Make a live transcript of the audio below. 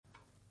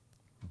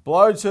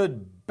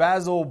Bloated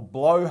Basel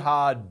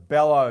blowhard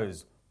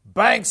bellows.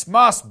 Banks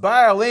must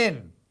bail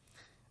in.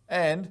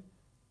 And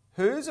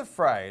who's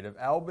afraid of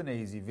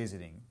Albanese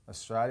visiting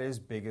Australia's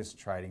biggest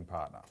trading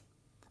partner?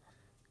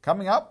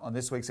 Coming up on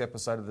this week's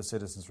episode of the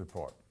Citizens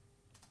Report.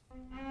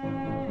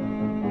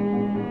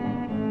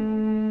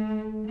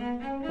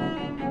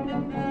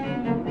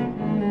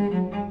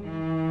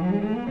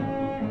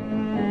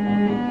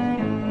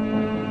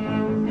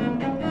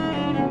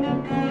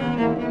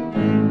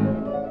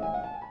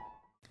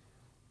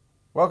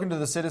 Welcome to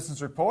the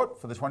Citizens Report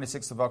for the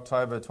 26th of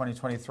October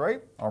 2023.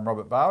 I'm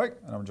Robert Barwick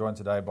and I'm joined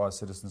today by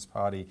Citizens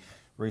Party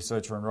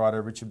researcher and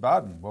writer Richard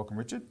Barden. Welcome,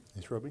 Richard.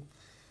 Thanks, Robbie.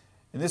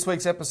 In this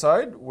week's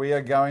episode, we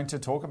are going to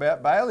talk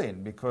about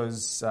bail-in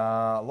because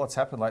a lot's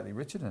happened lately,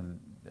 Richard, and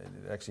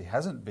it actually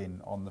hasn't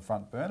been on the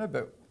front burner,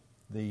 but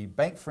the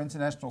Bank for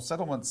International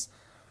Settlements'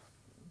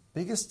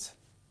 biggest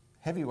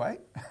heavyweight,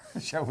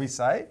 shall we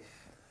say,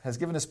 has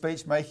given a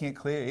speech making it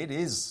clear it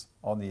is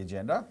on the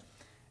agenda.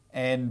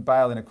 And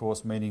bail-in, of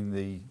course,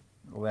 meaning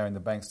allowing the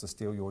banks to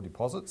steal your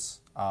deposits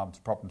to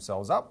prop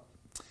themselves up.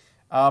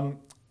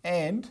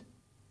 And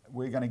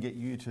we're going to get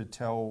you to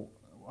tell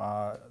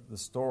the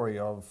story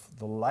of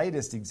the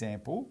latest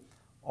example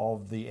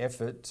of the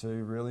effort to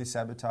really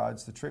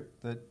sabotage the trip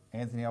that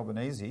Anthony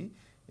Albanese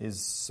is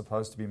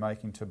supposed to be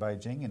making to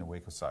Beijing in a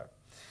week or so.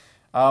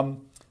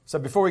 So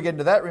before we get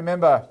into that,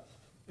 remember,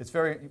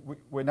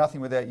 we're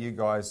nothing without you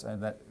guys,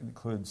 and that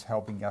includes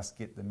helping us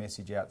get the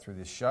message out through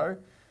this show.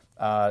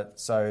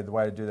 So the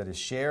way to do that is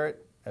share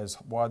it as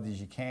widely as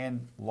you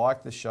can,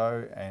 like the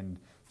show and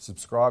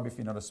subscribe if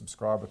you're not a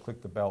subscriber,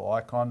 click the bell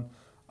icon.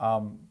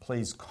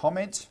 Please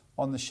comment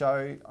on the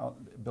show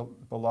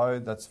below.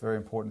 That's a very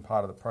important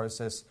part of the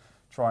process.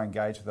 Try and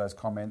engage with those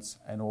comments,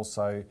 and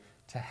also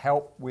to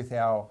help with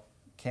our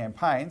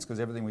campaigns, because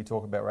everything we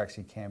talk about we're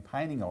actually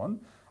campaigning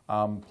on,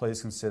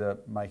 please consider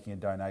making a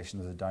donation.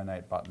 There's a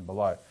donate button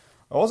below.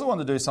 I also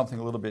want to do something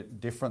a little bit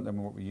different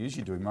than what we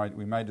usually do.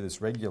 We may do this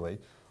regularly.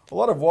 A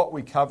lot of what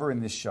we cover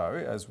in this show,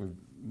 as we've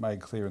made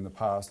clear in the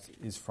past,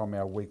 is from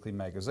our weekly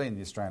magazine,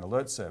 the Australian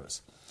Alert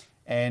Service.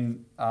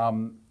 And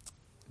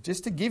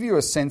just to give you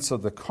a sense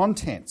of the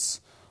contents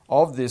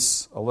of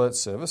this alert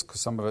service,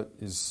 because some of it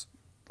is,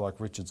 like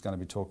Richard's going to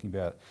be talking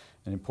about,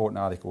 an important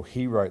article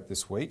he wrote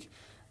this week.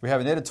 We have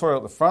an editorial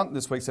at the front.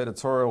 This week's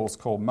editorial is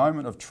called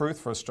Moment of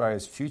Truth for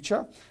Australia's Future,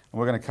 and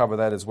we're going to cover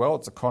that as well.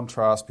 It's a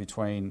contrast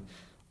between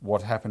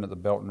what happened at the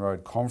Belt and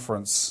Road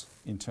Conference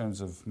in terms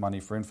of money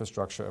for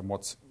infrastructure and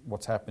what's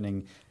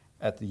happening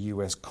at the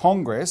US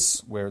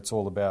Congress, where it's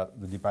all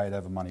about the debate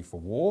over money for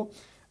war.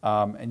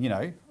 And, you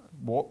know,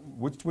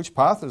 which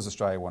path does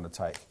Australia want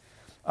to take?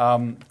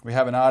 We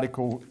have an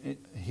article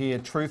here,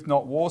 Truth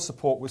Not War,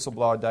 support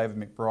whistleblower David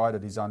McBride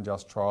at his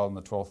unjust trial on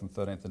the 12th and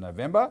 13th of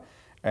November.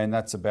 And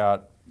that's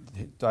about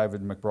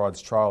David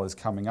McBride's trial is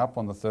coming up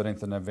on the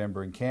 13th of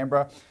November in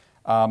Canberra.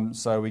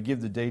 So we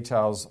give the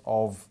details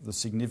of the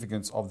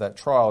significance of that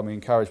trial, and we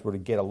encourage people to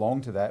get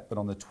along to that. But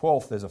on the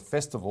 12th, there's a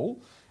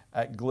festival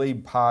at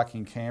Glebe Park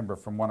in Canberra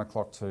from 1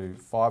 o'clock to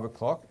 5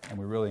 o'clock, and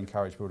we really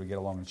encourage people to get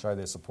along and show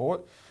their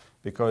support,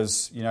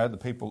 because, you know,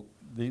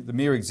 the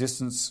mere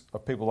existence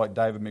of people like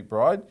David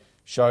McBride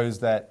shows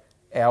that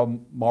our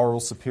moral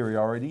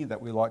superiority that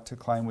we like to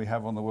claim we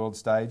have on the world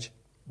stage,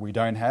 we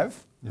don't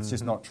have. It's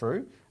just not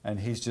true, and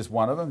he's just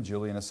one of them,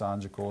 Julian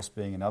Assange, of course,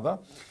 being another.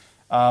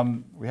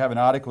 We have an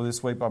article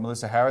this week by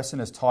Melissa Harrison,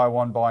 Is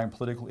Taiwan Buying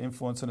Political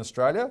Influence in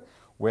Australia?,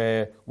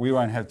 where we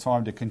won't have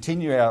time to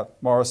continue our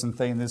Morrison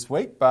theme this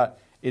week, but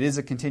it is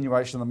a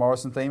continuation of the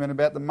Morrison theme and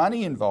about the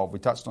money involved. We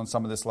touched on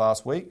some of this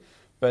last week,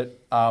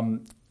 but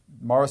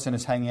Morrison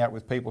is hanging out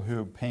with people who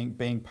are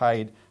being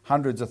paid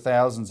hundreds of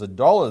thousands of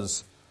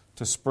dollars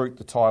to spruik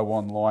the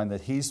Taiwan line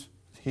that he's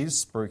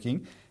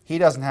spruiking. He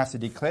doesn't have to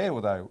declare,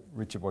 although,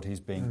 Richard, what he's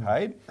being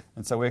paid.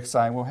 And so we're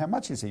saying, well, how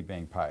much is he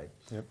being paid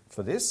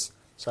for this?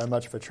 So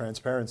much for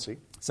transparency.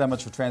 So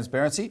much for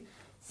transparency.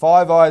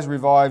 Five Eyes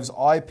revives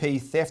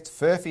IP theft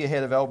furphy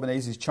ahead of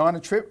Albanese's China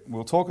trip.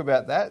 We'll talk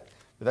about that,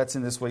 but that's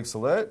in this week's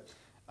alert.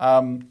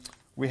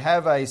 We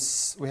have a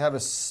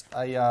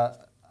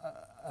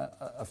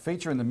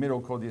feature in the middle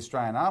called the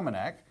Australian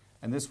Almanac,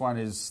 and this one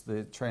is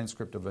the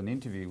transcript of an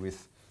interview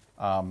with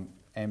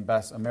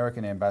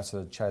American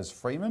Ambassador Chaz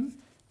Freeman.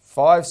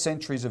 5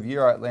 centuries of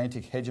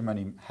Euro-Atlantic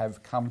hegemony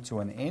have come to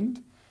an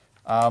end.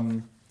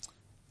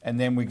 And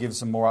then we give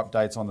some more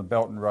updates on the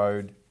Belt and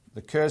Road.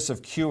 The curse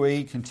of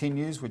QE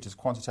continues, which is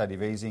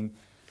quantitative easing.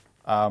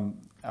 Our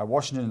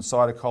Washington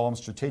Insider column,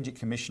 Strategic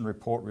Commission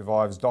report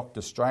revives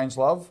Dr.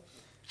 Strangelove.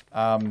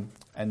 And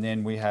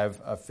then we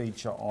have a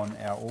feature on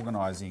our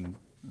organising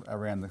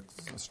around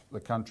the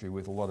country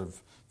with a lot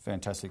of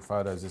fantastic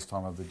photos this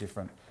time of the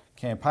different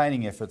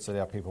campaigning efforts that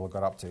our people have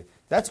got up to.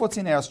 That's what's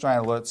in our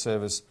Australian Alert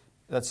Service.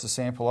 That's the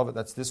sample of it.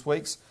 That's this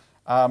week's.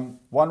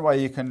 One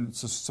way you can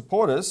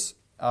support us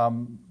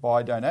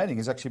by donating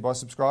is actually by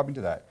subscribing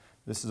to that.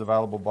 This is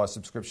available by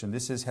subscription.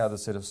 This is how the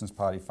Citizens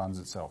Party funds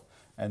itself.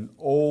 And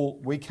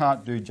we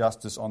can't do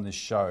justice on this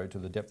show to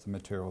the depth of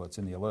material that's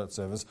in the alert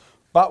service,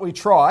 but we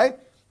try.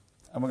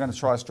 and we're going to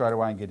try straight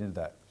away and get into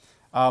that.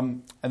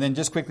 And then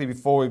just quickly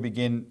before we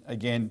begin,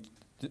 again,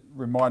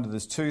 reminder,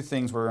 there's two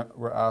things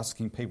we're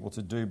asking people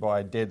to do by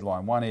a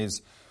deadline. One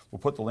is, we'll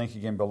put the link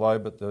again below,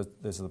 but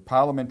there's the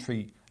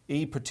parliamentary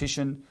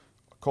e-petition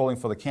calling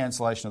for the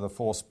cancellation of the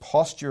Forced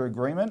Posture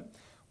Agreement,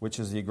 which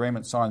is the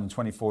agreement signed in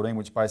 2014,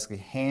 which basically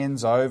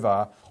hands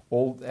over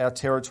all our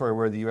territory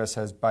where the US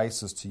has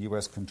bases to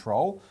US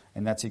control,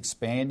 and that's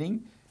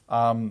expanding.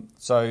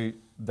 So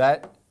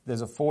that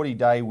there's a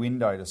 40-day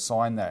window to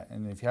sign that,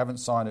 and if you haven't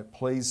signed it,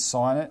 please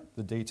sign it.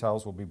 The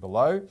details will be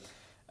below.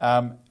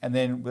 And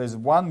then there's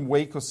 1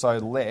 week or so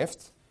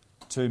left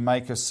to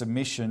make a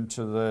submission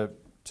to the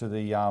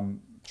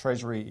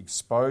Treasury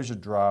exposure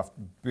draft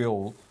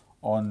bill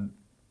on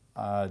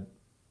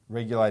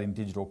regulating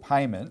digital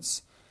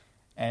payments.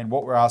 And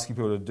what we're asking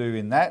people to do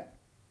in that,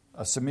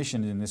 a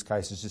submission in this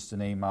case is just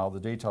an email. The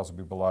details will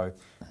be below.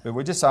 But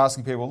we're just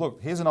asking people,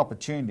 look, here's an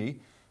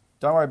opportunity.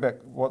 Don't worry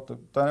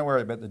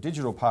about the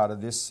digital part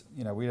of this.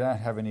 You know, we don't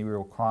have any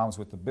real crimes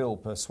with the bill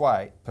per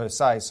se.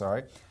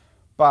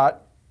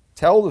 But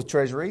tell the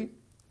Treasury,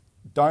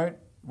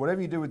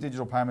 whatever you do with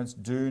digital payments,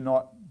 do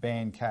not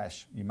ban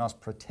cash. You must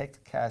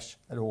protect cash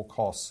at all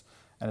costs.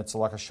 And it's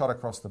like a shot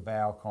across the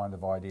bow kind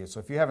of idea.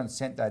 So if you haven't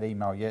sent that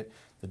email yet,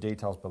 the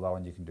details below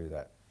and you can do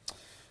that.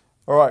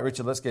 All right,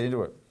 Richard, let's get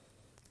into it.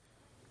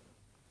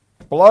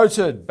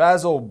 Bloated,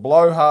 Basel,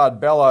 blowhard,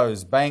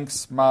 bellows,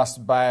 banks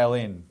must bail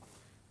in.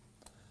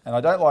 And I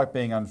don't like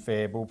being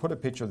unfair, but we'll put a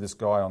picture of this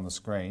guy on the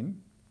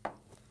screen.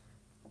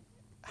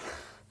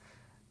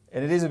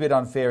 And it is a bit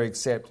unfair,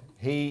 except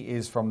he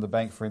is from the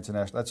Bank for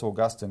International... That's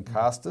Augustin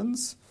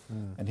Carstens.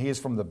 And he is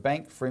from the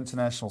Bank for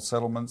International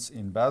Settlements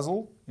in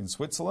Basel, in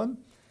Switzerland.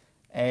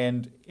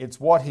 And it's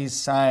what he's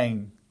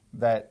saying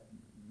that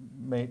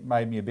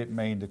made me a bit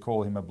mean to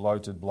call him a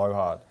bloated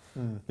blowhard.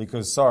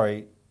 Because,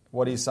 sorry,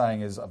 what he's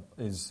saying is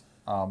let's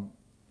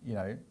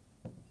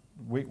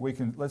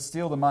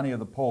steal the money of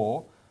the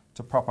poor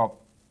to prop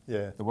up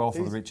the wealth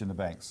of the rich in the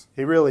banks.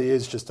 He really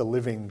is just a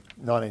living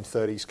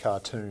 1930s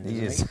cartoon,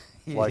 He isn't is.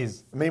 he? He Like,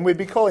 is. I mean, we'd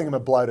be calling him a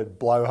bloated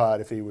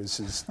blowhard if he was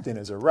as thin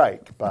as a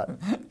rake, but,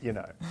 you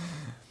know.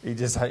 He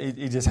just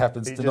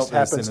happens He to just not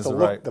be as thin happens as to a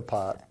look rake. the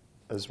part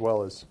as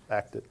well as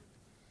act it.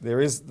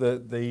 There is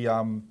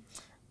the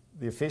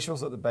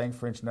officials at the Bank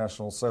for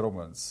International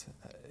Settlements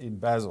in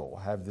Basel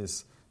have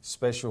this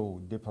special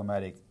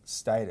diplomatic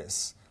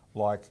status,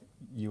 like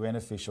UN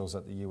officials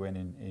at the UN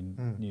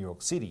in New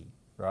York City,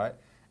 right?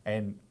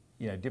 And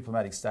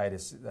diplomatic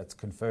status that's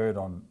conferred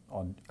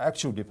on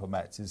actual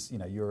diplomats is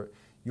you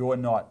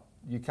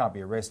can't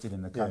be arrested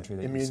in the country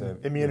that you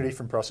serve. Immunity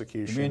from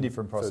prosecution. Immunity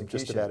from prosecution.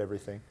 For just about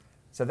everything.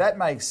 So that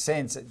makes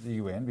sense at the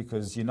UN,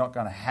 because you're not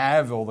going to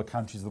have all the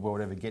countries of the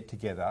world ever get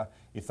together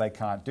if they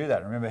can't do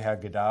that. Remember how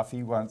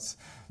Gaddafi once,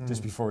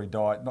 just before he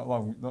died,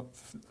 a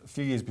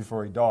few years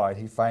before he died,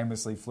 he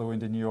famously flew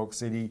into New York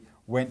City,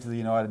 went to the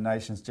United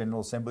Nations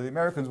General Assembly. The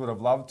Americans would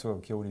have loved to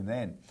have killed him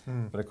then,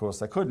 but of course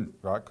they couldn't,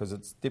 right? Because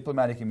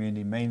diplomatic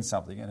immunity means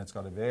something, and it's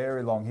got a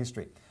very long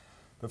history.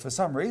 But for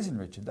some reason,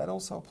 Richard, that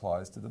also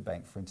applies to the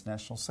Bank for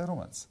International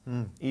Settlements,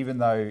 even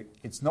though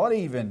it's not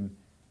even...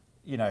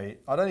 I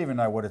don't even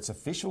know what its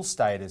official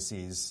status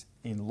is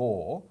in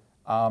law,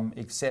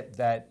 except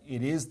that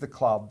it is the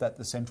club that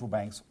the central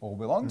banks all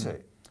belong to.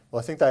 Well,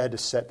 I think they had to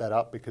set that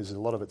up because a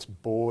lot of its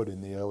board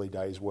in the early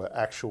days were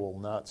actual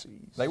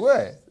Nazis. They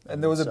were.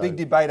 And there was a big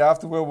debate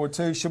after World War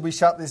II, should we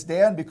shut this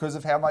down because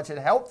of how much it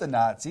helped the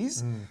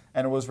Nazis?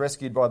 And it was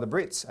rescued by the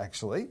Brits,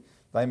 actually.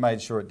 They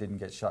made sure it didn't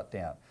get shut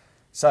down.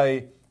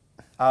 So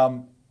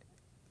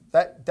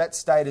that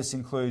status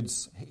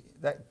includes...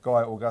 That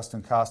guy,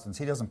 Augustin Carstens,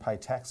 he doesn't pay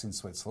tax in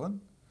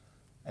Switzerland,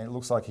 and it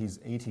looks like he's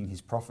eating his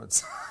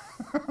profits.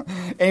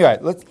 Anyway,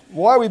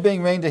 why are we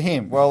being mean to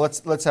him? Well,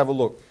 let's have a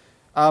look.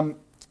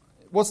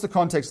 What's the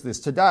context of this?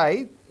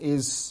 Today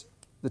is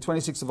the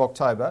 26th of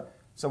October,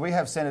 so we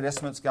have Senate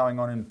estimates going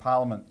on in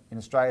Parliament in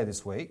Australia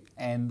this week,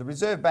 and the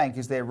Reserve Bank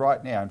is there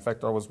right now. In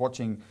fact, I was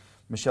watching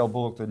Michelle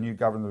Bullock, the new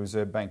Governor of the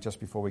Reserve Bank,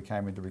 just before we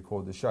came in to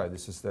record the show.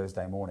 This is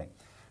Thursday morning.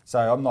 So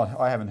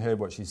I haven't heard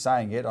what she's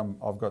saying yet.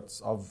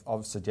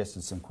 I've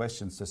suggested some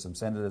questions to some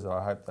senators that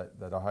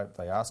I hope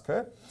they ask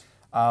her.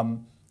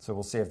 So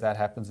we'll see if that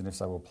happens, and if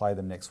so, we'll play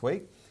them next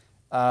week.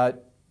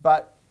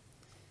 But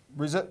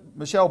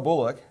Michelle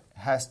Bullock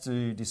has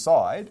to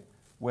decide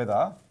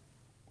whether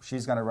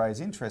she's going to raise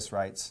interest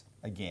rates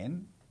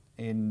again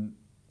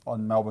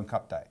on Melbourne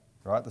Cup Day,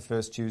 right? The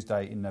first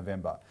Tuesday in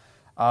November.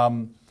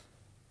 And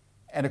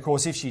of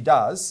course, if she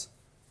does,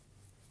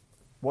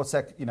 what's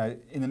that?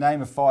 In the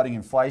name of fighting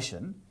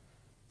inflation,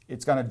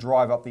 it's going to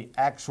drive up the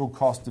actual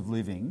cost of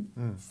living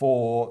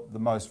for the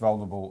most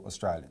vulnerable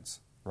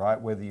Australians,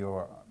 right? Whether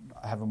you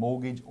have a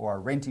mortgage or are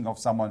renting off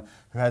someone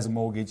who has a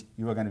mortgage,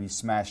 you are going to be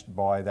smashed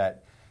by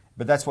that.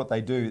 But that's what they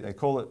do. They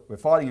call it, we're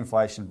fighting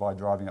inflation by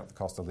driving up the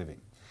cost of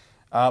living.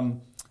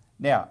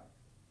 Now,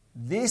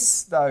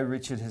 this, though,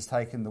 Richard, has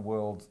taken the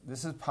world...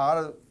 This is part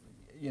of...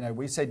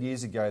 we said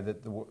years ago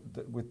that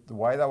with the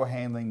way they were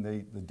handling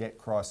the debt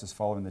crisis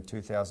following the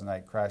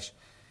 2008 crash,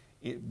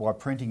 by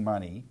printing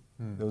money,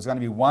 There was going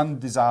to be one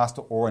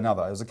disaster or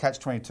another. It was a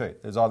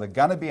catch-22. There's either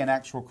going to be an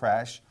actual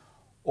crash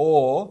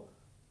or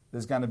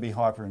there's going to be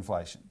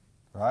hyperinflation,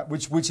 right?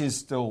 Which is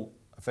still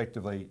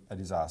effectively a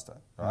disaster,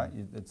 right?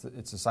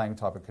 It's the same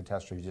type of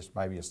catastrophe, just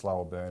maybe a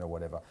slower burn or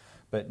whatever.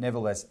 But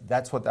nevertheless,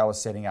 that's what they were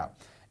setting up.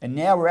 And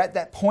now we're at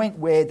that point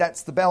where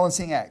that's the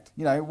balancing act.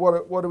 You know,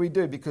 what do we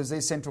do? Because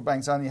these central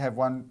banks only have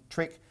one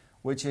trick,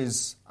 which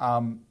is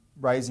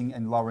raising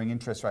and lowering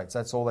interest rates.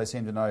 That's all they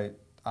seem to know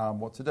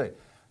what to do.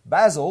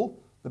 Basel,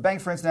 the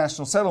Bank for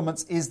International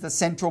Settlements, is the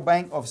central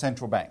bank of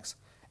central banks.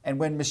 And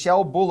when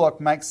Michelle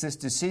Bullock makes this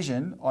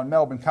decision on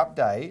Melbourne Cup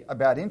Day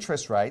about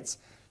interest rates,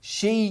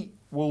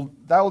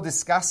 they'll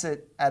discuss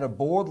it at a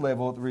board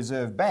level at the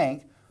Reserve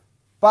Bank,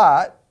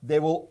 but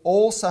there will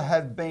also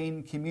have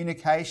been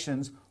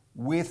communications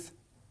with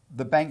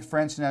the Bank for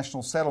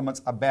International Settlements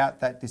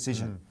about that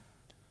decision.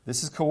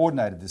 This is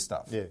coordinated, this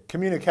stuff. Yeah,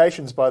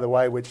 communications, by the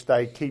way, which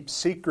they keep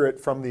secret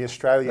from the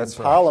Australian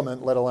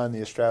Parliament, let alone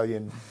the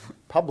Australian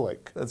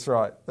public. That's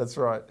right.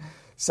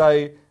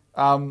 So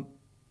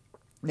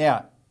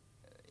now,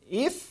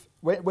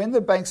 when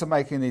the banks are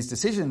making these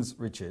decisions,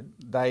 Richard,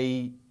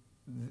 the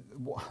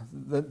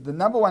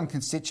number one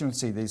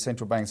constituency these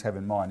central banks have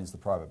in mind is the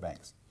private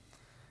banks,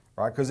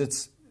 right?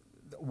 Because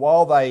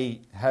while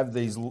they have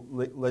these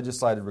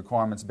legislated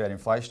requirements about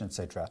inflation,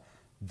 etc.,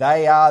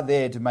 they are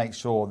there to make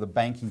sure the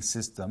banking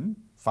system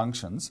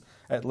functions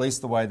at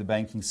least the way the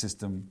banking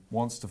system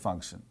wants to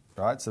function,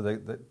 right? So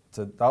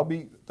they'll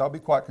be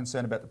quite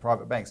concerned about the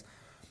private banks,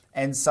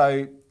 and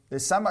so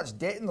there's so much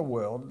debt in the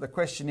world. The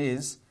question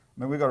is,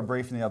 I mean, we got a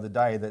briefing the other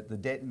day that the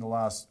debt in the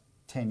last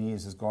 10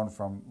 years has gone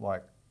from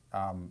like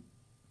 $200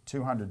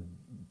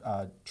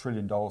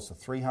 trillion to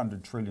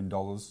 $300 trillion,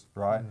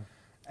 right?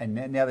 And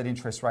now that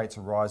interest rates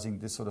are rising,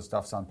 this sort of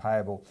stuff's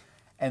unpayable.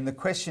 And the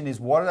question is,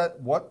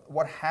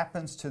 what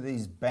happens to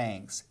these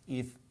banks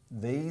if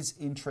these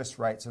interest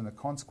rates and the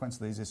consequence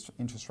of these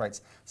interest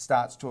rates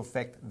starts to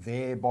affect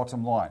their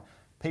bottom line?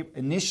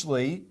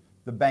 Initially,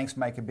 the banks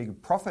make a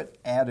big profit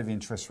out of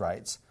interest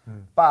rates,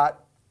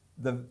 but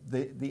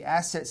the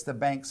assets the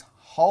banks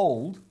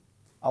hold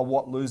are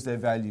what lose their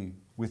value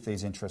with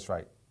these interest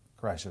rate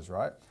crashes,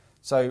 right?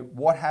 So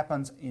what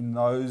happens in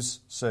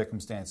those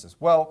circumstances?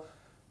 Well,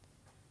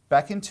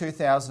 back in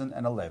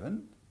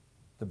 2011,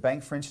 the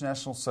Bank for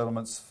International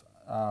Settlements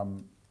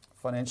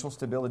Financial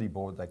Stability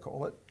Board, they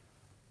call it,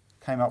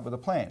 came up with a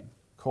plan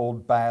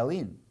called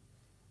bail-in.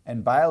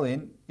 And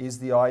bail-in is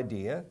the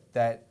idea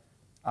that,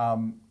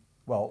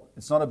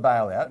 it's not a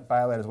bailout.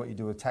 Bailout is what you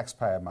do with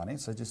taxpayer money.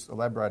 So just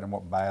elaborate on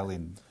what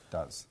bail-in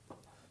does.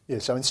 Yeah,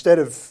 so instead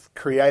of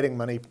creating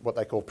money, what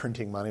they call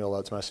printing money, although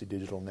it's mostly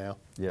digital now,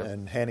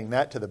 and handing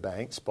that to the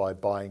banks by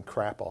buying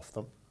crap off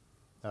them,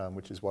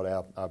 which is what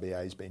our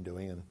RBA has been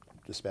doing and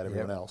just about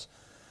everyone else.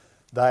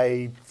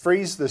 They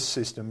freeze the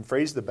system,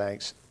 freeze the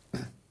banks.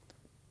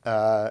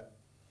 The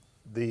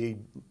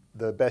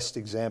best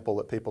example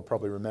that people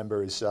probably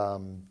remember is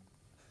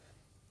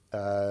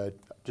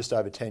just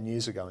over 10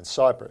 years ago in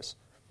Cyprus,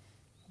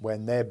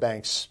 when their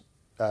banks'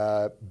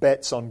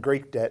 bets on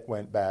Greek debt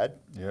went bad.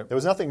 There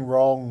was nothing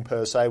wrong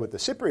per se with the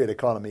Cypriot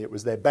economy. It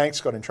was their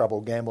banks got in trouble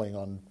gambling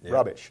on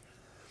rubbish.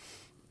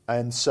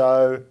 And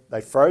so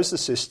they froze the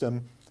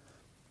system.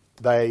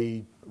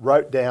 They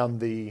wrote down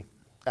the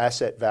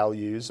asset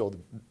values or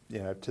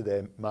to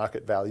their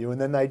market value, and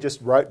then they just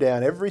wrote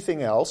down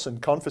everything else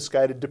and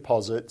confiscated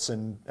deposits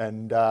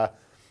and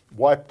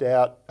wiped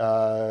out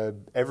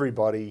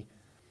everybody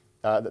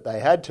that they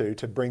had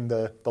to bring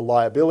the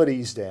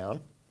liabilities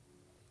down,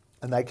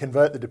 and they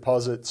convert the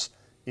deposits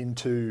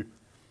into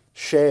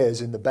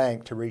shares in the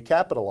bank to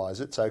recapitalise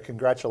it. So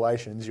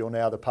congratulations, you're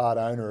now the part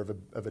owner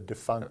of a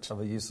defunct, of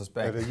a useless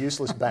bank,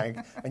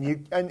 and you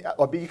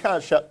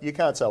can't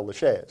sell the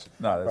shares.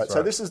 No, that's right.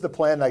 So this is the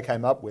plan they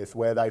came up with,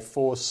 where they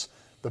force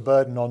the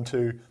burden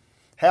onto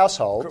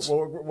households.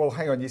 Well,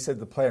 hang on. You said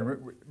the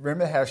plan.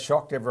 Remember how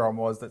shocked everyone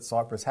was that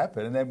Cyprus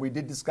happened, and then we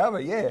did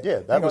discover,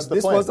 that was the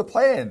plan. This was the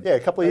plan. Yeah, a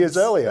couple of years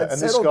earlier, and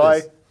this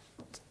guy,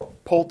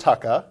 Paul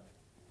Tucker,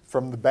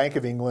 from the Bank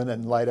of England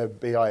and later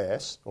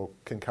BIS, or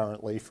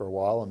concurrently for a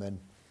while,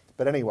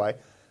 but anyway,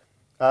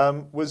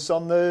 was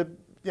on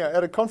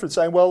at a conference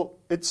saying, well,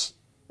 it's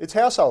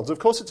households. Of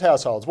course, it's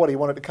households. What, do you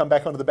want it to come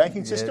back onto the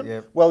banking system?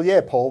 Yeah. Well,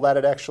 yeah, Paul,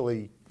 that'd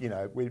actually,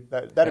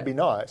 that'd be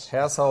nice.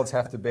 Households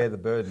have to bear the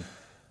burden.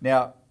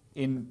 Now,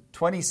 in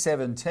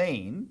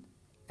 2017,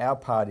 our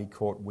party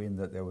caught wind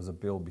that there was a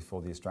bill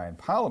before the Australian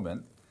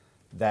Parliament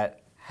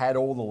that had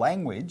all the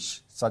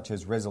language, such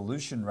as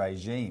resolution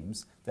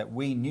regimes, that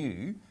we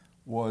knew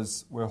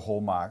were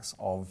hallmarks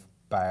of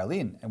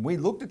bail-in. And we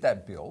looked at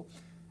that bill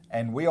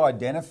and we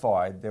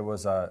identified there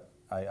was a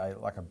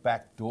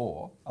back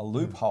door, a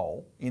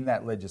loophole in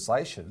that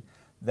legislation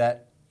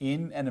that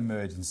in an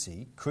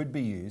emergency could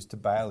be used to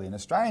bail in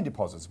Australian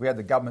deposits. We had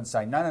the government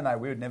saying, no,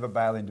 we would never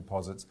bail in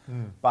deposits.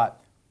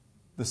 But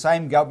the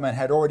same government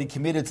had already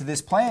committed to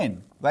this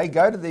plan. They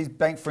go to these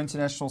Bank for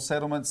International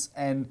Settlements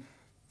and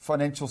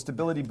Financial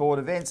Stability Board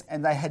events,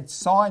 and they had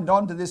signed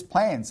on to this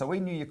plan. So we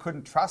knew you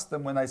couldn't trust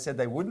them when they said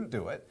they wouldn't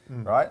do it,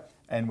 right?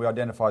 And we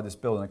identified this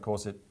bill, and of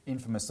course it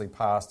infamously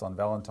passed on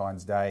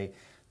Valentine's Day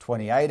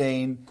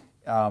 2018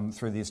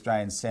 through the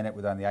Australian Senate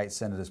with only 8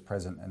 senators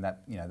present, and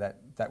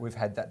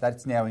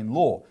that's now in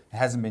law. It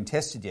hasn't been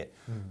tested yet.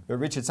 But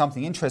Richard,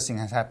 something interesting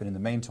has happened in the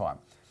meantime.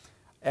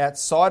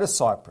 Outside of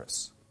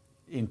Cyprus,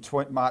 in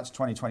March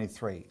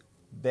 2023,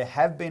 there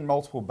have been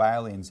multiple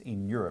bail-ins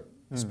in Europe,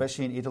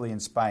 especially in Italy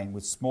and Spain,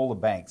 with smaller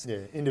banks. Yeah,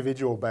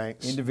 individual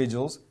banks.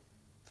 Individuals.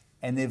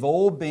 And they've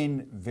all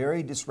been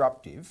very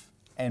disruptive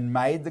and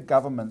made the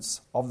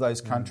governments of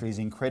those countries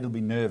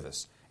incredibly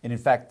nervous. And in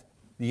fact,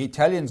 the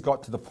Italians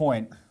got to the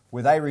point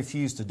where they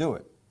refused to do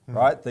it,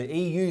 right? The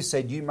EU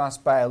said you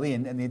must bail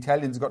in, and the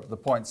Italians got to the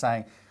point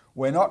saying,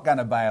 we're not going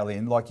to bail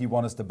in like you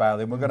want us to bail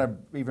in. We're going to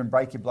even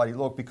break your bloody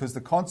look, because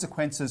the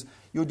consequences,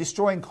 you're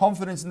destroying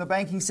confidence in the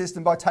banking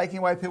system by taking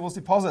away people's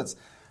deposits.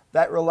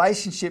 That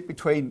relationship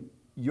between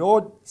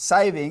your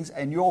savings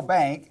and your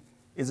bank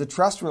is a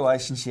trust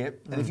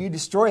relationship. And if you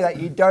destroy that,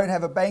 you don't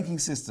have a banking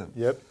system.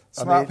 Yep.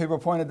 Smart people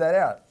pointed that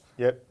out.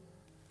 Yep.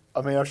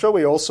 I mean, I'm sure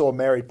we all saw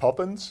Mary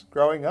Poppins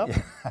growing up.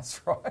 Yeah,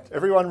 that's right.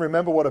 Everyone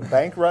remember what a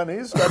bank run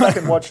is? Go back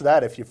and watch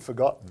that if you've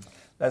forgotten.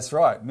 That's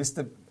right.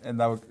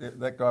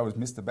 That guy was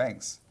Mr.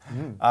 Banks.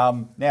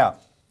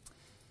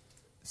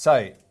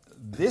 So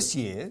this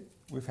year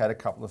we've had a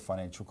couple of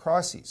financial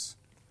crises,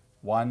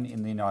 one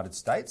in the United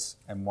States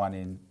and one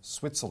in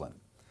Switzerland.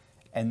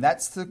 And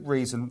that's the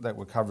reason that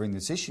we're covering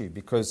this issue,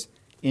 because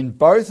in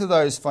both of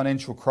those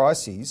financial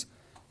crises,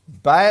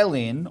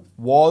 bail-in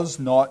was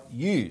not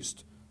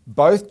used.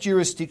 Both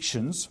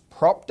jurisdictions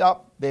propped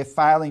up their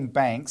failing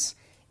banks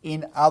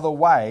in other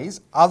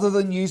ways, other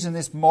than using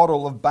this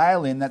model of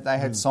bail-in that they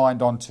had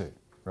signed on to,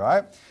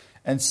 right?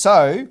 And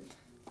so,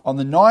 on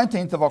the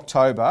 19th of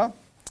October,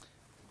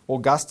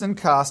 Augustin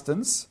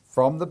Carstens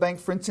from the Bank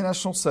for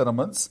International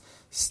Settlements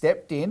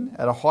stepped in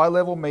at a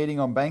high-level meeting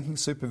on banking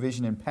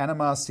supervision in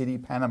Panama City,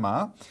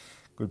 Panama.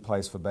 Good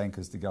place for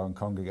bankers to go and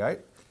congregate.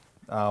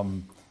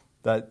 You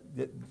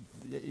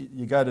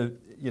go to,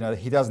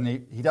 he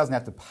doesn't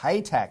have to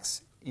pay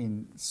tax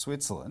in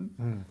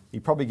Switzerland. He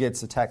probably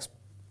gets the tax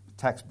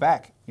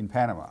back in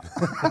Panama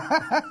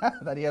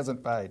that he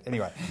hasn't paid.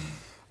 Anyway,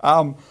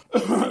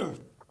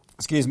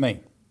 excuse me.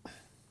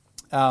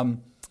 So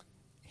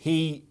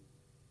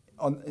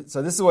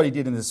this is what he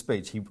did in this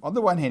speech. On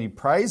the one hand, he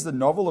praised the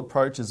novel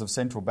approaches of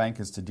central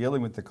bankers to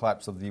dealing with the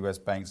collapse of the US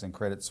banks and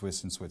Credit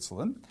Suisse in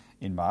Switzerland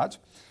in March.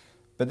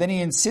 But then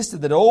he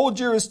insisted that all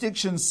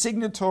jurisdictions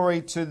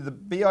signatory to the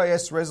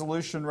BIS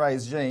resolution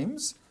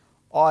regimes,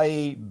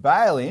 i.e.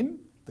 bail-in,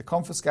 the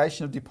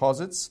confiscation of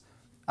deposits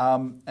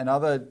and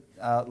other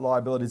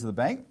liabilities of the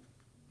bank,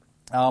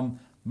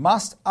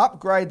 must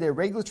upgrade their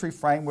regulatory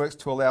frameworks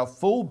to allow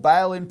full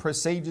bail-in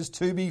procedures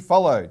to be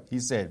followed, he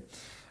said.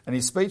 And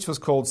his speech was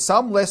called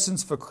Some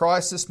Lessons for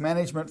Crisis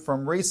Management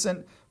from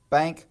Recent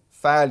Bank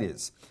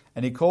Failures.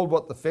 And he called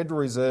what the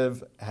Federal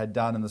Reserve had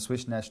done and the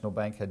Swiss National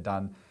Bank had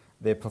done,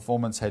 their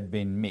performance had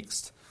been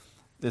mixed.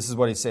 This is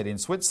what he said. In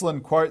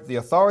Switzerland, quote, the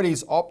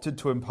authorities opted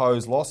to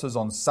impose losses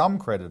on some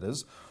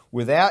creditors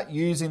without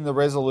using the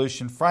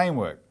resolution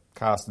framework,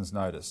 Carstens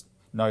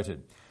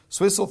noted.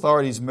 Swiss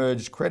authorities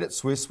merged Credit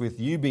Suisse with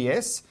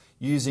UBS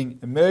using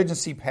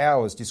emergency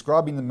powers,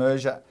 describing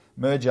the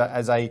merger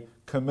as a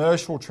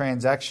commercial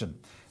transaction.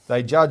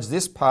 They judged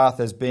this path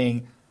as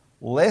being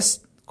less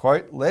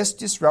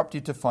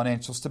disruptive to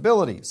financial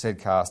stability, said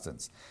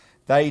Carstens.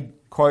 They,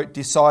 quote,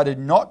 decided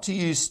not to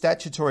use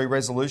statutory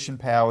resolution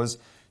powers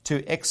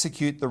to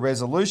execute the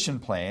resolution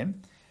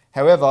plan.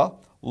 However,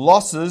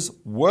 losses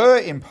were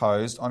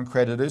imposed on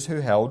creditors who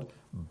held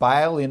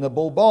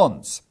bail-inable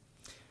bonds.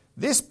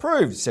 This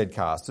proved, said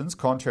Carstens,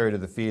 contrary to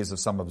the fears of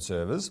some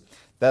observers,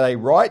 that a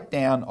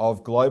write-down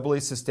of globally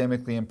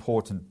systemically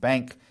important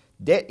bank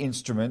debt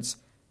instruments,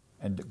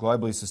 and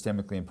globally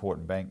systemically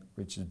important bank,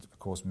 which of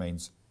course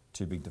means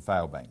too big to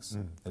fail banks.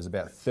 There's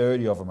about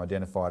 30 of them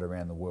identified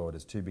around the world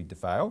as too big to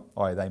fail,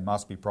 i.e. they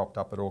must be propped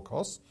up at all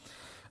costs.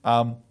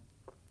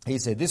 He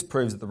said this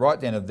proves that the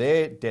write-down of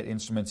their debt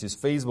instruments is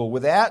feasible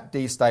without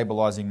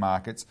destabilising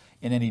markets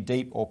in any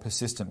deep or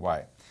persistent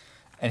way.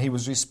 And he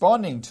was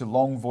responding to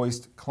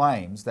long-voiced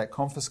claims that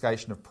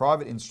confiscation of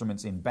private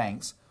instruments in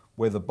banks,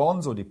 whether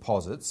bonds or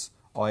deposits,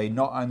 i.e.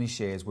 not only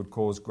shares, would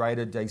cause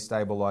greater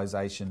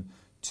destabilisation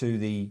to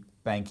the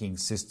banking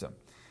system.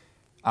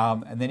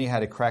 And then he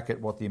had a crack at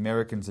what the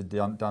Americans had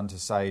done to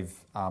save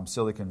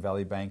Silicon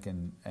Valley Bank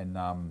and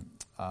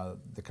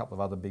the couple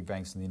of other big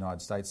banks in the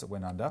United States that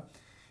went under.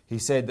 He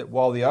said that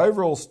while the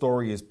overall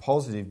story is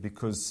positive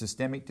because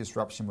systemic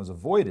disruption was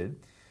avoided,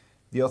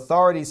 the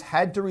authorities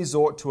had to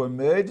resort to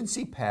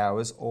emergency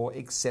powers or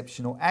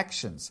exceptional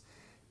actions.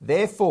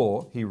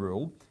 Therefore, he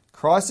ruled,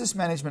 crisis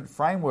management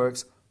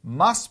frameworks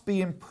must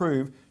be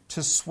improved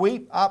to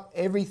sweep up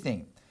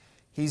everything.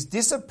 His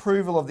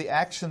disapproval of the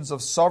actions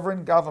of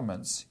sovereign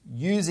governments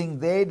using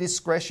their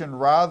discretion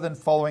rather than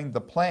following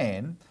the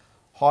plan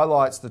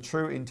highlights the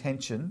true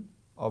intention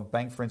of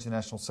Bank for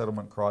International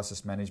Settlement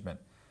crisis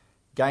management,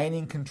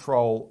 gaining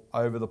control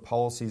over the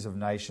policies of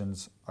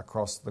nations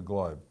across the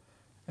globe.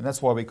 And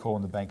that's why we call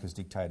them the banker's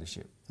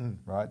dictatorship.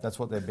 right? That's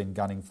what they've been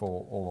gunning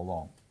for all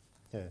along.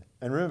 Yeah,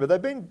 and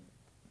remember,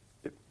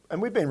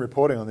 and we've been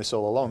reporting on this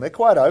all along, they're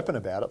quite open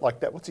about it.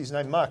 Like that, what's his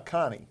name? Mark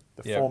Carney,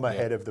 the former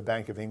head of the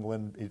Bank of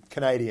England,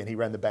 Canadian. He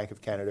ran the Bank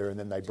of Canada, and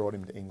then they brought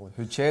him to England.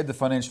 Who chaired the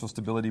Financial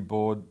Stability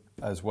Board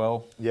as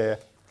well. Yeah.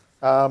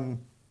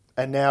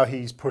 And now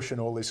he's pushing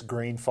all this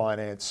green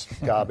finance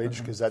garbage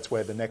because that's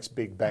where the next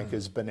big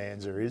banker's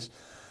bonanza is.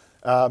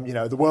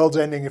 The world's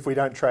ending if we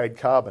don't trade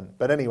carbon.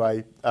 But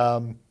anyway,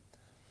 and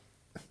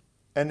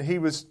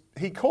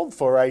he called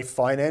for a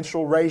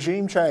financial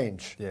regime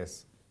change.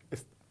 Yes.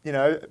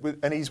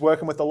 And he's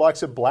working with the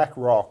likes of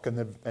BlackRock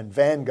and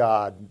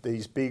Vanguard,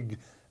 these big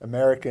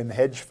American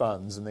hedge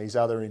funds and these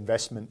other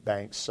investment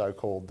banks,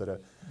 so-called, that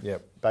are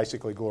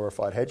basically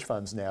glorified hedge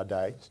funds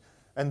nowadays.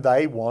 And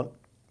they want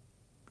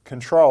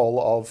control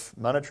of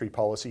monetary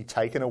policy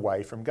taken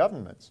away from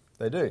governments.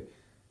 They do.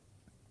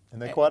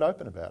 And they're quite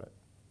open about it.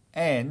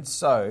 And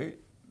so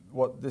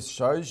what this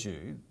shows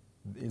you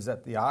is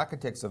that the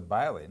architects of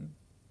bail-in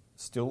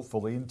still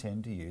fully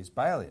intend to use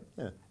bail-in.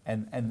 Yeah.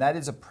 And that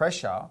is a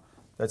pressure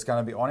that's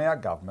going to be on our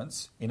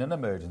governments in an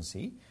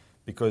emergency,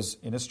 because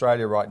in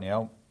Australia right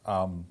now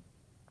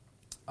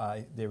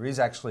there is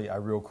actually a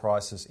real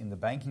crisis in the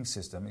banking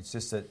system. It's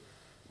just that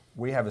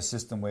we have a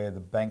system where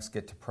the banks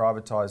get to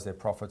privatise their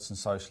profits and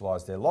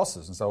socialise their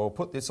losses. And so we'll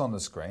put this on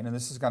the screen, and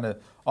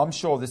I'm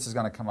sure this is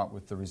going to come up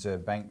with the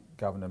Reserve Bank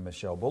Governor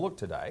Michelle Bullock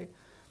today.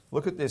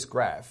 Look at this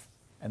graph,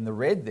 and the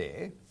red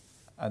there,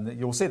 and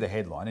you'll see the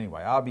headline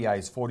anyway,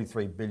 RBA's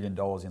 $43 billion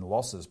in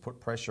losses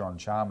put pressure on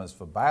Chalmers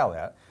for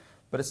bailout.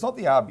 But it's not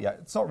the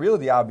RBA. It's not really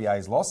the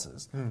RBA's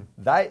losses.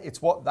 It's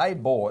what they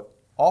bought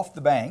off the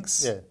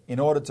banks in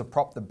order to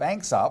prop the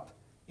banks up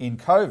in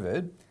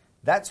COVID.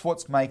 That's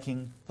what's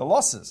making the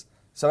losses.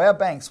 So our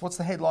banks, what's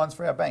the headlines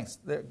for our banks?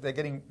 They're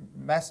getting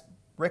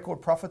record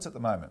profits at the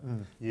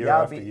moment. Year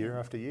after year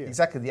after year.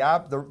 Exactly.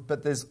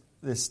 But there's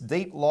this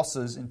deep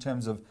losses in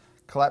terms of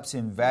collapse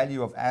in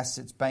value of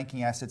assets,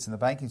 banking assets in the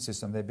banking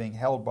system. They're being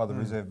held by the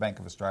Reserve Bank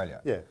of Australia.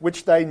 Yeah,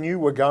 which they knew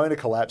were going to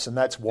collapse, and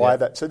that's why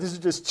So this is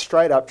just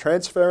straight up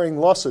transferring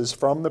losses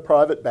from the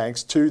private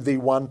banks to the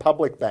one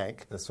public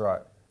bank. That's right.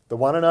 The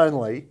one and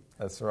only.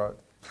 That's right.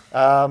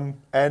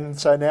 And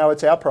so now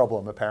it's our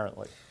problem,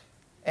 apparently.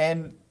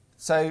 And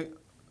so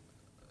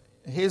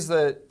here's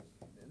the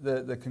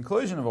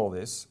conclusion of all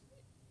this.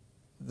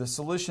 The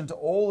solution to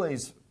all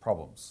these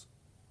problems,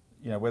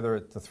 whether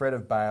it's the threat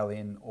of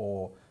bail-in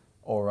or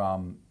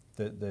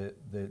the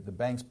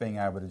banks being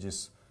able to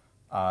just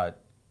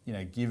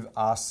give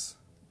us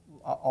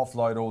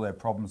offload all their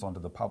problems onto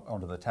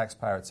the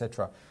taxpayer,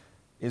 etc.,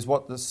 is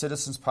what the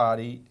Citizens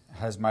Party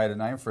has made a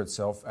name for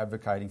itself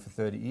advocating for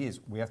 30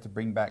 years. We have to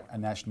bring back a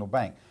national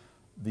bank.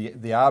 The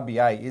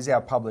RBA is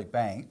our public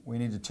bank. We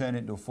need to turn it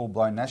into a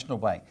full-blown national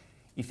bank.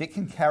 If it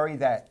can carry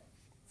that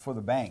for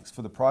the banks,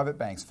 for the private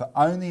banks, for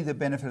only the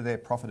benefit of their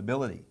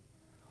profitability,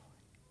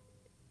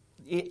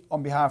 it,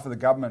 on behalf of the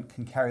government,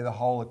 can carry the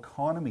whole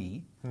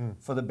economy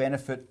for the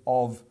benefit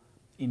of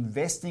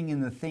investing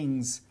in the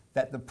things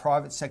that the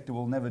private sector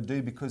will never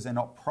do because they're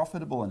not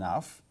profitable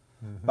enough,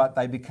 but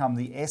they become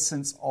the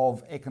essence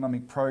of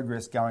economic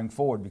progress going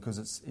forward because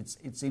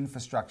it's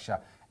infrastructure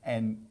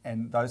and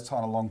those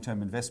kind of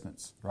long-term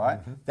investments, right?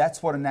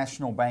 That's what a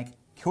national bank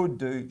could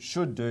do,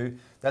 should do.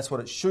 That's what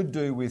it should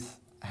do with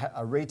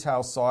a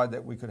retail side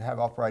that we could have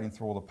operating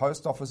through all the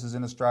post offices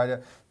in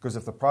Australia, because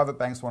if the private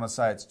banks want to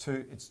say it's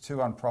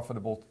too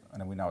unprofitable,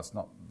 and we know it's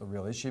not the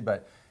real issue,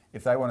 but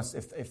if they want to,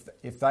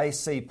 if they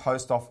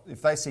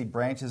see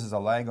branches as a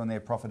lag on their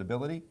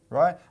profitability,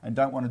 right, and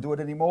don't want to do it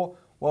anymore,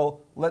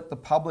 well, let the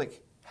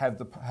public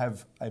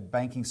have a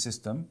banking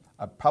system,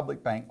 a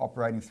public bank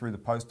operating through the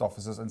post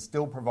offices and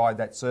still provide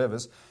that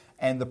service.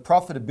 And the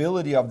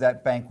profitability of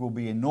that bank will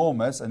be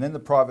enormous, and then the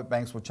private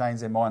banks will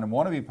change their mind and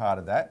want to be part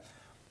of that.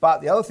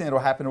 But the other thing that will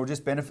happen will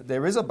just benefit.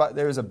 There is a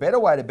better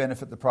way to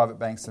benefit the private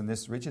banks than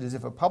this, Richard, is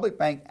if a public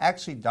bank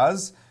actually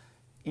does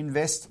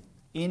invest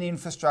in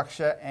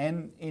infrastructure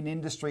and in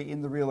industry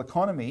in the real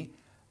economy,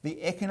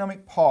 the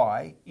economic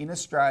pie in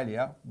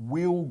Australia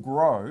will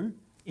grow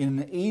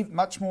in a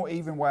much more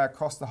even way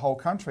across the whole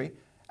country,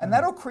 and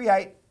that'll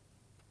create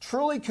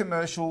truly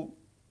commercial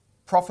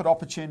profit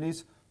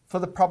opportunities for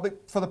the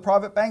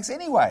private banks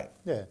anyway.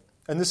 Yeah,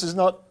 and this is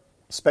not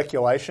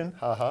speculation,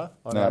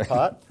 on our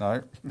part.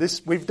 No.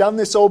 We've done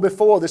this all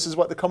before. This is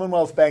what the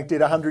Commonwealth Bank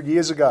did 100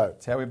 years ago.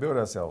 It's how we build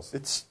ourselves.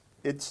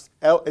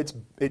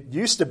 It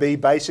used to be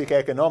basic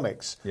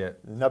economics. Yeah.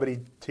 Nobody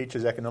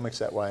teaches economics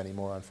that way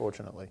anymore,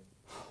 unfortunately.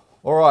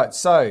 All right,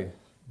 so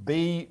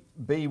be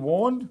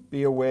warned,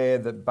 be aware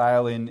that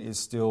bail-in is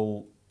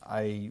still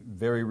a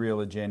very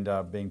real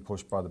agenda being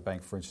pushed by the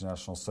Bank for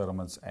International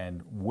Settlements,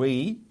 and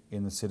we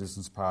in the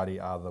Citizens Party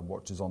are the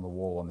watchers on the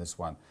wall on this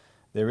one.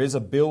 There is a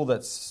bill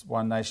that's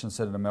One Nation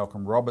Senator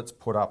Malcolm Roberts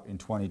put up in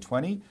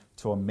 2020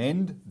 to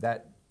amend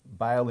that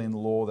bail-in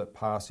law that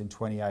passed in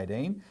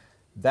 2018.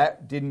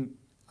 That didn't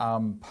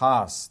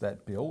pass,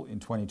 that bill, in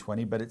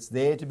 2020, but it's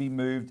there to be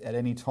moved at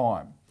any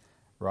time.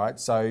 right?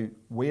 So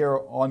we are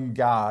on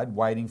guard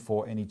waiting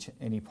for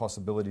any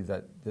possibility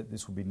that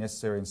this would be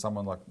necessary, and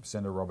someone like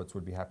Senator Roberts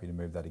would be happy to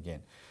move that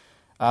again.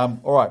 All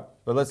right,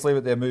 but let's leave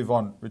it there, move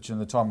on, Richard, in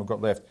the time we've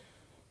got left.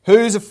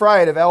 Who's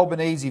afraid of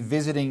Albanese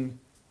visiting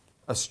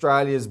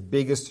Australia's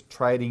biggest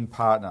trading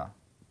partner?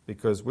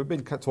 Because we've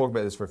been talking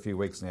about this for a few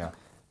weeks now.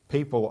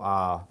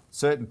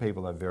 Certain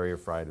people are very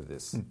afraid of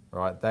this,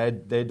 right?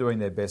 They're doing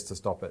their best to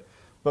stop it.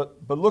 But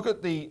look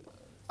at the,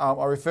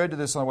 I referred to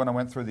this when I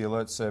went through the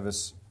alert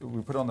service.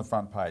 We put it on the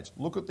front page.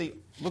 Look at the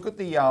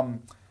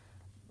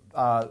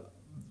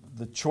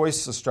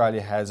choice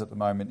Australia has at the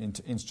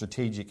moment in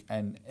strategic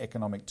and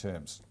economic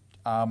terms.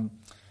 The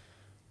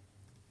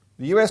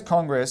US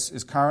Congress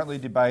is currently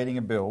debating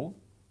a bill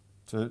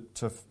to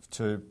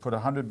put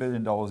 $100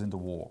 billion into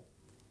war.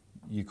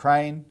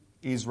 Ukraine,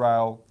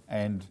 Israel,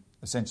 and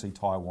essentially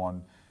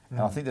Taiwan. And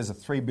I think there's a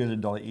 $3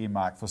 billion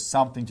earmark for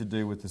something to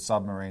do with the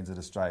submarines that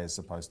Australia is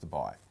supposed to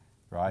buy,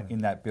 right, in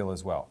that bill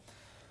as well.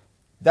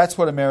 That's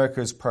what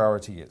America's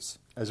priority is.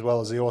 As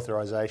well as the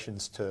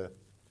authorisations to...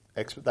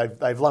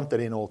 They've lumped it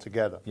in all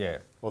together. Yeah.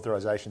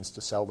 Authorisations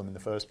to sell them in the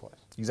first place.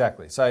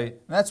 Exactly. So,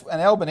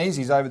 and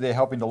Albanese's over there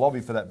helping to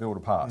lobby for that bill to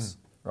pass,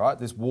 right?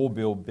 This war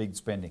bill, big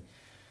spending.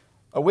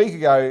 A week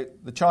ago,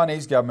 the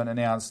Chinese government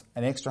announced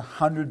an extra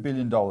 $100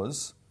 billion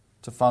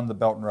to fund the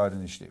Belt and Road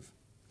Initiative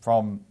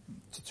from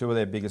two of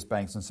their biggest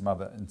banks and some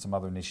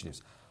other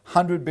initiatives.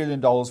 $100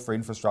 billion for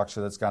infrastructure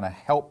that's going to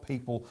help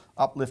people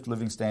uplift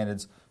living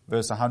standards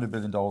versus $100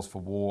 billion for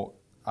war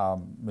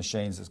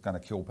machines that's going to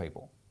kill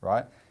people,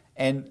 right?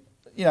 And,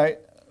 you know,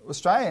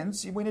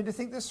 Australians, we need to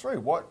think this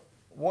through.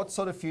 What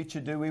sort of future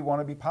do we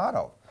want to be part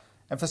of?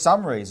 And for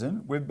some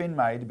reason, we've been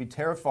made to be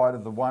terrified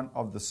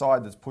of the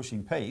side that's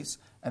pushing peace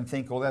and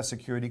think all our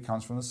security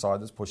comes from the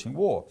side that's pushing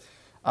war.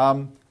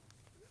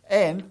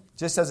 And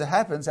just as it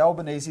happens,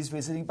 Albanese is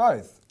visiting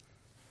both.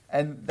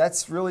 And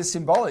that's really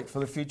symbolic for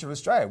the future of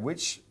Australia,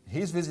 which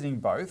he's visiting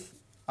both,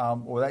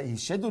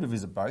 he's scheduled to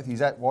visit both.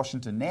 He's at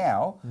Washington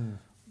now.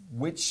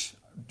 Which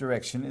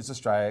direction is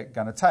Australia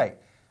going to take?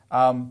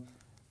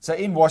 So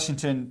in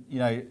Washington, you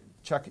know,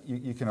 Chuck,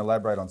 you can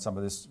elaborate on some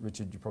of this.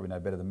 Richard, you probably know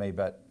better than me,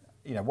 but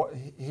you know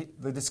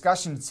the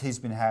discussions he's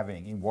been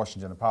having in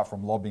Washington, apart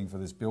from lobbying for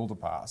this bill to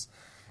pass,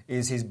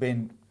 is he's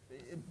been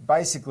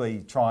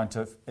basically trying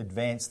to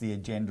advance the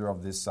agenda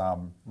of this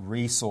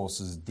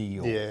resources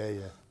deal.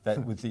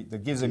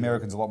 That gives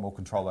Americans a lot more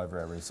control over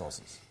our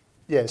resources.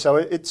 Yeah, so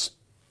it's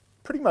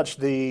pretty much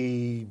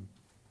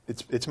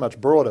it's much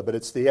broader, but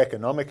it's the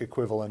economic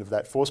equivalent of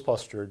that force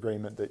posture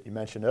agreement that you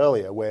mentioned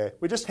earlier, where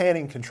we're just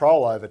handing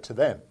control over to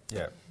them.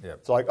 Yeah.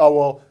 It's like,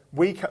 oh,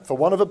 well, for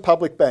one of a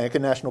public bank, a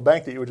national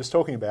bank that you were just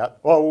talking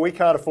about, well, we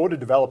can't afford to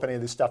develop any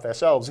of this stuff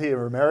ourselves.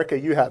 Here, America,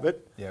 you have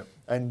it. Yep.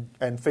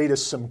 And feed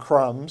us some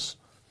crumbs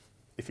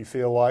if you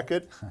feel like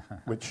it,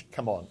 which,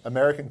 come on,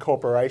 American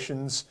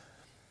corporations,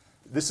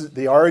 this is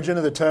the origin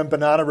of the term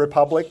banana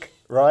republic,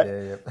 right?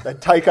 Yeah. They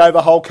take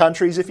over whole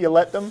countries if you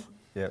let them.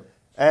 Yep.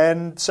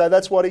 And so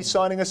that's what he's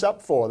signing us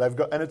up for.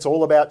 And it's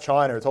all about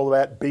China. It's all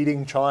about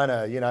beating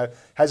China. You know,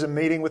 has a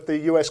meeting with the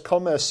US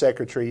Commerce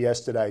Secretary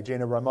yesterday,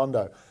 Gina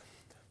Raimondo.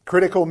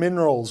 Critical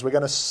minerals. We're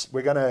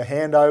going to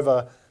hand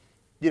over,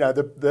 you know,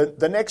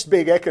 the next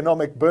big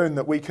economic boon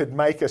that we could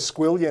make a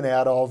squillion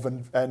out of,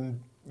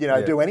 and you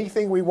know, do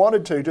anything we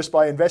wanted to just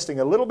by investing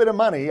a little bit of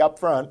money up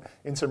front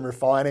in some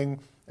refining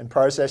and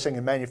processing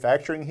and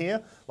manufacturing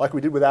here, like we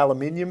did with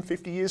aluminium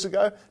 50 years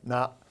ago.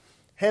 Nah.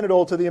 Hand it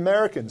all to the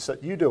Americans, so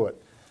you do it.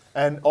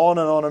 And on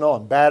and on and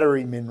on.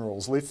 Battery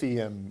minerals,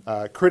 lithium,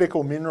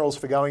 critical minerals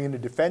for going into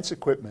defence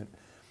equipment.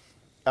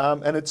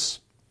 And it's,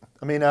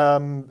 I mean,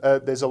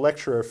 there's a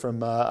lecturer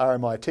from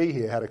RMIT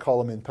here, had a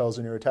column in Pearls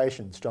and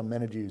Irritations, John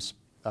Menadue's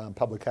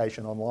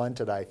publication online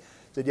today.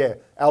 Said, yeah,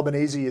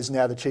 Albanese is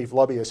now the chief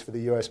lobbyist for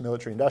the US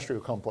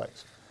military-industrial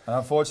complex. And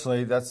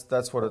unfortunately,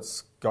 that's what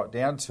it's got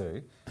down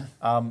to.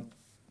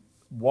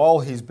 While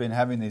he's been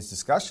having these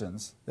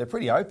discussions, they're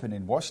pretty open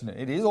in Washington.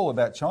 It is all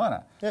about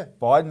China. Yeah.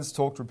 Biden's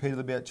talked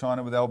repeatedly about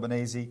China with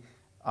Albanese.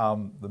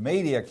 The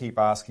media keep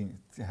talking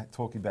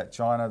about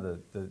China.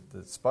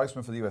 The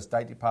spokesman for the US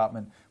State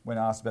Department, when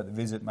asked about the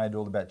visit, made it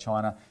all about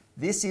China.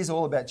 This is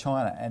all about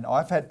China. And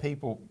I've had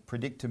people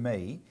predict to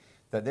me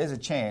that there's a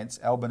chance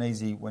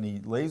Albanese, when he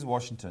leaves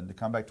Washington to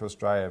come back to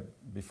Australia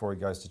before he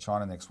goes to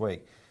China next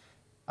week,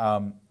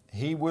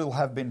 he will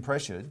have been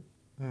pressured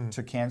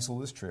to cancel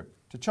this trip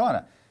to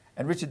China.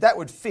 And Richard, that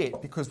would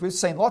fit because we've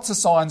seen lots of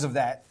signs of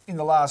that in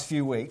the last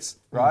few weeks,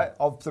 right?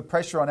 Of the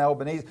pressure on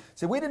Albanese.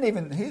 So we didn't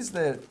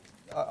even,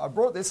 I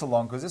brought this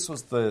along because this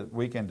was the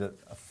weekend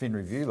at Fin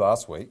Review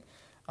last week,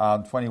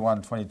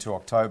 21, 22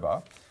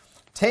 October.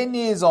 10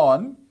 years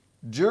on,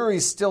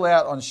 jury's still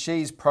out on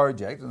Xi's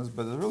project,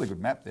 but there's a really good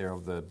map there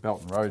of the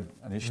Belt and Road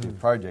Initiative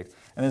project.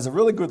 And there's a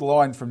really good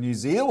line from New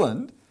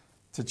Zealand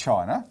to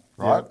China,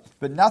 right? Yep.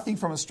 But nothing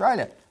from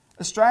Australia.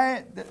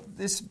 Australia,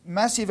 this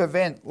massive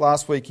event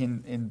last week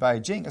in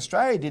Beijing,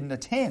 Australia didn't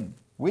attend.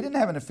 We didn't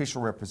have an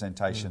official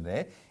representation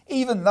there,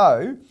 even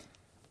though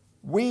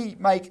we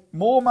make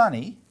more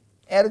money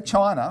out of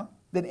China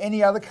than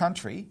any other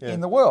country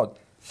in the world.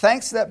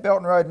 thanks to that Belt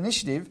and Road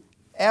Initiative,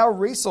 our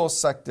resource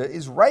sector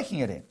is raking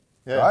it in,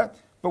 right?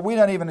 But we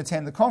don't even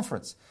attend the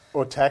conference.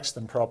 Or tax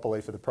them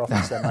properly for the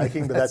profits they're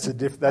making, but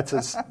that's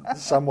a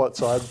somewhat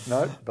side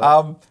note.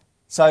 But.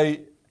 So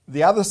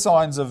the other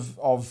signs of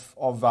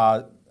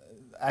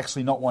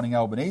actually not wanting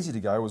Albanese to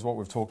go was what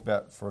we've talked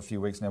about for a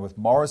few weeks now with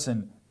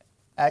Morrison,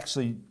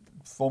 actually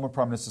former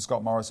Prime Minister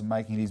Scott Morrison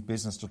making it his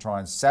business to try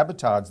and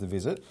sabotage the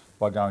visit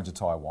by going to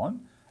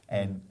Taiwan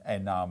and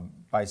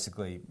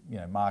basically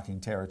marking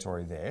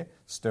territory there,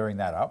 stirring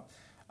that up.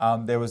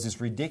 There was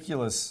this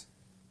ridiculous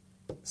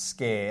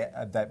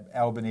scare that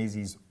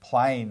Albanese's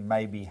plane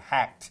may be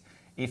hacked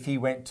if he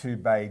went to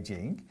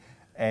Beijing.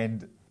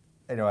 And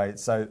anyway,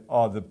 so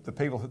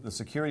the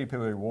security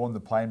people who warned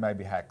the plane may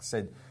be hacked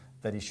said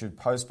that he should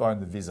postpone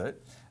the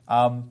visit.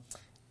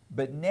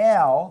 But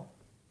now,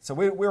 so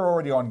we're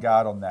already on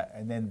guard on that,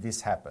 and then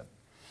this happened.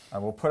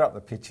 And we'll put up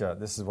the picture.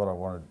 This is what I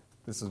wanted.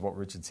 This is what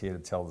Richard's here to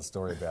tell the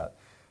story about.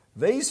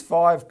 These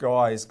 5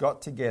 guys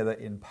got together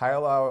in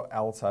Palo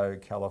Alto,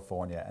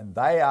 California, and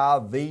they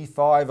are the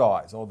Five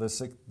Eyes, or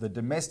the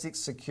domestic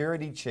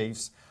security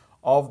chiefs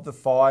of the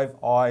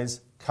Five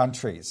Eyes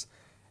countries.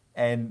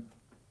 And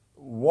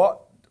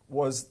what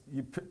was,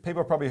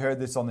 people probably heard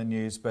this on the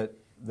news, but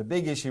the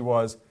big issue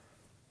was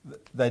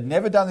they'd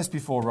never done this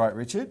before, right,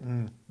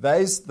 Richard?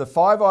 The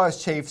Five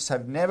Eyes chiefs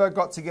have never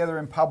got together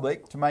in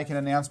public to make an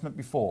announcement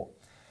before.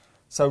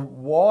 So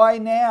why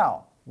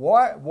now?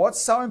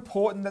 What's so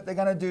important that they're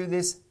going to do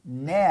this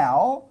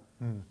now?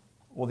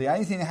 Well, the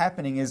only thing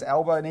happening is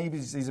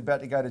Albanese is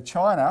about to go to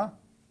China,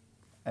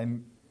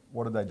 and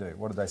what did they do?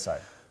 What did they say?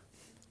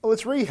 Well,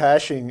 it's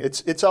rehashing.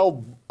 It's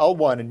old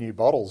wine in new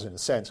bottles in a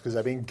sense, because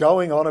they've been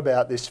going on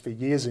about this for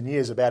years and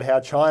years about how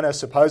China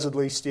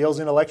supposedly steals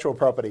intellectual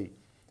property.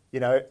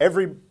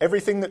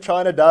 Everything that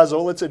China does,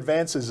 all its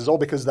advances, is all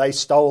because they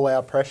stole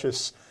our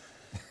precious.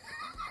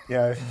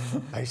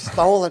 They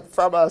stole it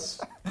from us.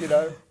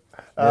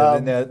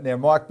 Now,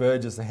 Mike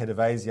Burgess, the head of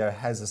ASIO,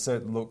 has a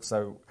certain look.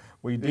 So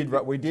we did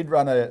run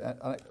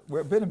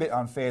we've been a bit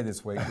unfair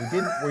this week.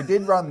 We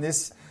did run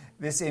this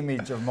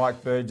image of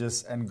Mike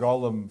Burgess and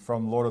Gollum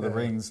from Lord of the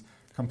Rings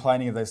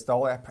complaining that they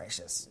stole our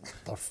precious.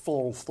 The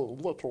fools, the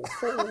little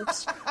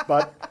fools.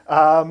 But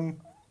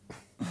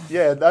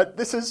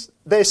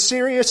they're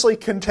seriously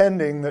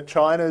contending that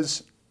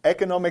China's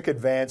economic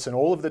advance and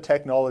all of the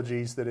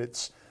technologies that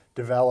it's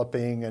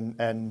developing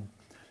and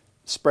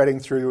spreading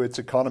through its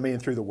economy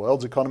and through the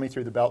world's economy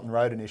through the Belt and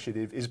Road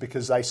Initiative is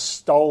because they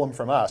stole them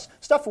from us.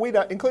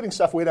 Including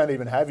stuff we don't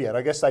even have yet.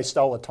 I guess they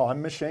stole a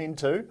time machine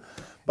too.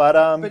 But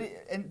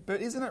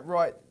isn't it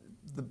right?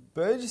 The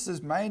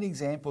Burgess's main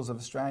examples of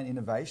Australian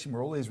innovation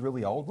were all these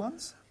really old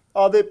ones.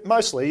 Oh,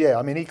 mostly, yeah.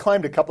 I mean, he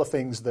claimed a couple of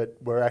things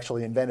that were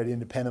actually invented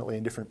independently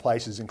in different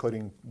places,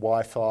 including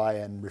Wi-Fi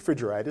and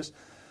refrigerators.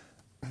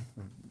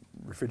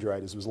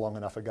 Refrigerators was long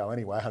enough ago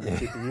anyway,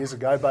 150 years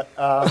ago.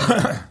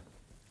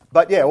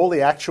 But yeah, all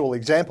the actual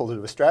examples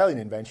of Australian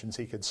inventions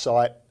he could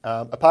cite,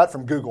 apart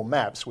from Google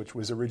Maps, which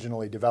was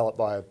originally developed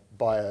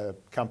by a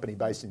company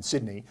based in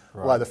Sydney,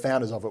 although the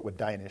founders of it were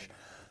Danish.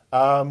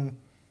 At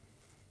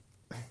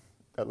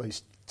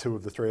least 2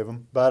 of the 3 of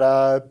them.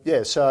 But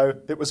so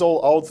it was all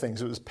old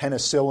things. It was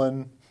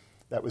penicillin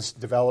that was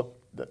developed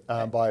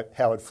by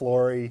Howard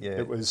Florey. Yeah.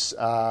 It was,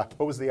 what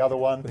was the other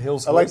one? The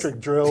Hills Electric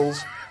Hoist.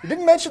 Drills. He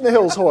didn't mention the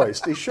Hills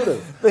Hoist. He should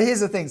have. But here's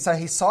the thing. So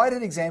he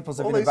cited examples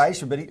of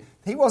innovation, but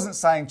he wasn't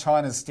saying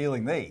China's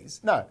stealing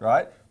these. No.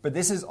 Right? But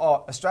this is,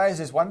 Australia's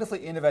this wonderfully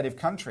innovative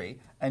country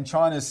and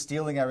China's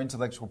stealing our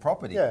intellectual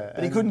property. Yeah,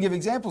 but he couldn't give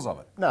examples of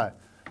it. No.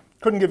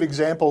 Couldn't give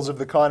examples of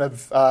the kind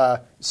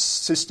of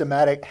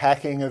systematic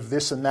hacking of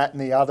this and that and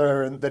the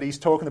other and that he's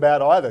talking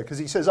about either. Because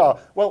he says,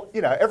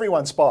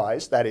 everyone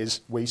spies. That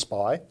is, we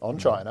spy on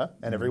China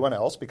and everyone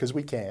else because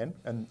we can,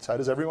 and so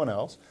does everyone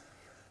else.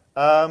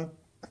 But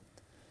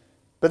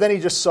then he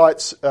just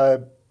cites,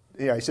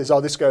 he says,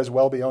 this goes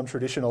well beyond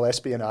traditional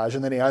espionage,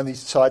 and then he only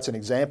cites an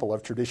example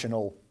of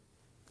traditional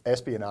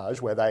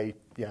espionage where they,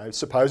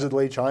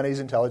 supposedly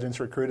Chinese intelligence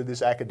recruited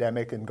this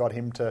academic and got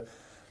him to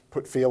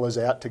put feelers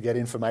out to get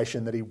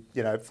information that he,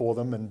 for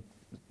them, and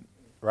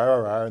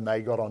and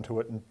they got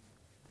onto it and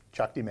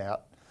chucked him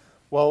out.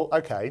 Well,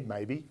 okay,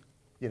 maybe,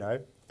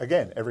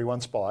 again, everyone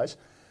spies.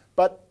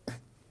 But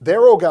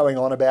they're all going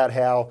on about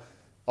how,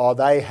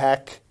 they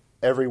hack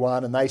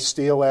everyone and they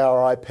steal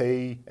our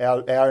IP,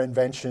 our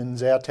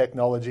inventions, our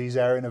technologies,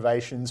 our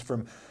innovations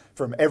from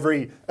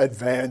every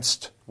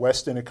advanced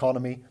Western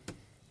economy.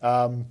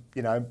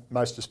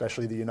 Most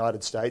especially the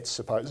United States,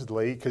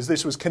 supposedly, because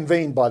this was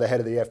convened by the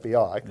head of the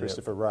FBI,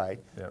 Christopher Wray,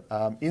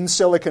 in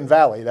Silicon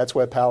Valley. That's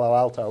where Palo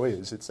Alto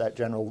is. It's that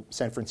general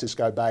San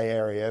Francisco Bay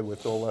Area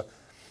with all the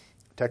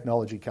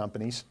technology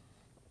companies.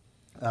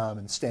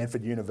 And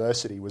Stanford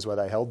University was where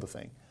they held the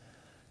thing.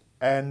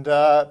 And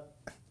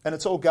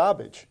it's all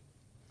garbage.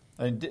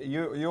 And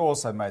you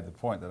also made the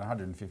point that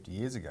 150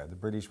 years ago, the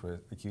British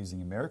were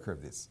accusing America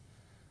of this.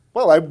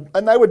 Well,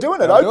 they were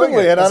doing it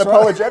openly and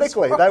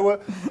unapologetically. They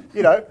were,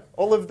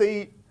 all of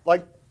the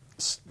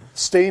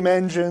steam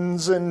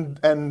engines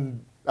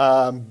and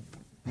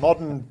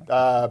modern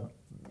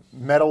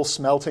metal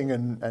smelting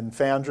and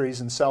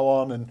foundries and so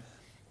on. And,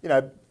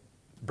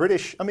 the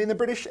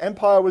British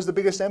Empire was the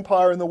biggest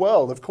empire in the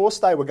world. Of course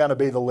they were going to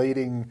be the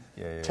leading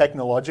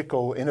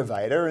technological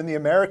innovator, and the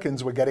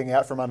Americans were getting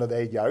out from under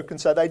their yoke,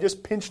 and so they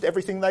just pinched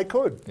everything they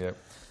could. Yep.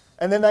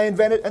 And then they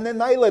invented, and then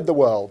they led the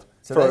world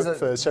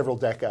for several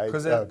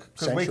decades,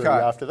 century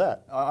after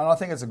that. And I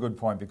think it's a good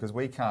point, because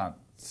we can't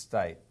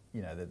state,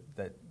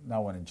 that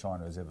no one in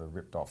China has ever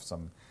ripped off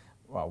some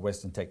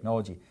Western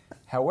technology.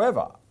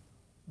 However,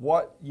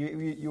 what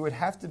you would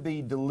have to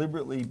be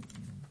deliberately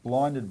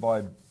blinded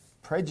by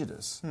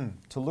prejudice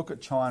to look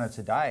at China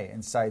today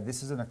and say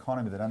this is an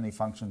economy that only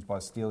functions by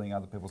stealing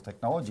other people's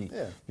technology,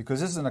 because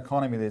this is an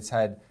economy that's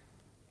had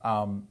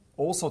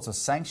all sorts of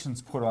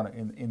sanctions put on it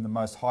in the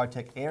most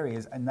high-tech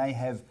areas, and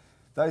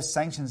those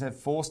sanctions have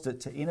forced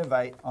it to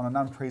innovate on an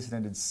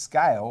unprecedented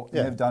scale,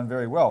 and they've done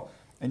very well.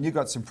 And you've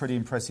got some pretty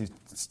impressive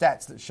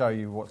stats that show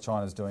you what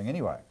China's doing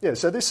anyway. Yeah,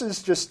 so this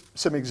is just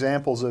some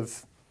examples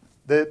of...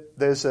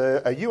 There's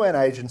a UN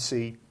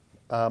agency,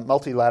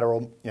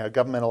 multilateral,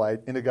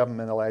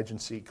 intergovernmental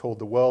agency called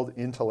the World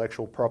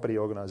Intellectual Property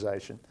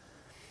Organization,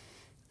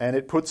 and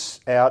it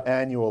puts out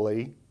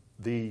annually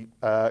the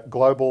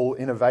Global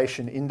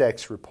Innovation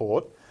Index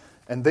report,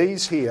 and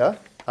these here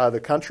are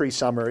the country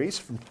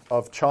summaries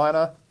of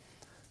China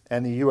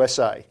and the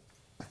USA.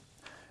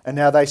 And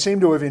now they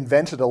seem to have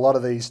invented a lot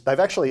of these. They've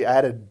actually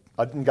added,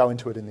 I didn't go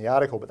into it in the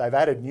article, but they've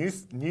added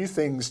new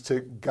things to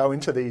go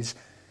into these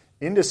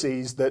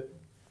indices that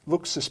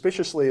look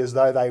suspiciously as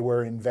though they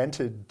were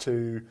invented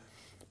to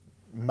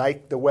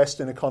make the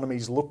Western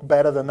economies look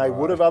better than they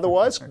would have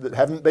otherwise, that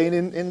haven't been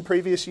in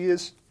previous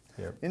years'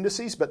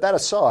 indices. But that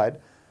aside,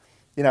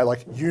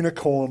 like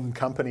unicorn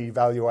company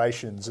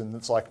valuations, and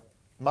it's like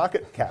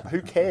market cap,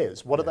 who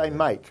cares? What do they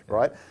make,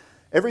 right?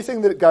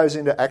 Everything that goes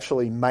into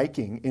actually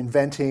making,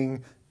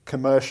 inventing,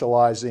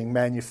 commercializing,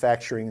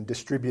 manufacturing and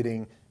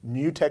distributing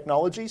new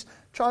technologies,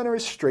 China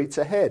is streets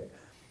ahead.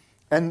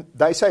 And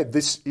they say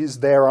this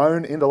is their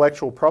own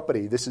intellectual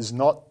property. This is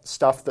not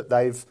stuff that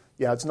they've,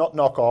 it's not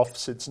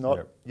knockoffs. It's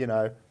not,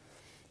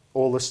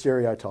 all the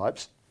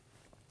stereotypes.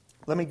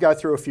 Let me go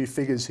through a few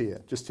figures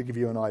here just to give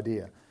you an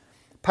idea.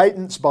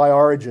 Patents by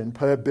origin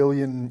per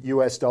billion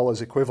US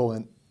dollars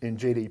equivalent in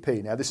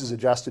GDP. Now, this is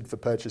adjusted for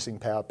purchasing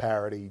power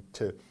parity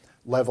to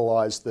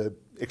levelize the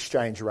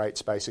exchange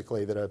rates,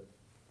 basically, that are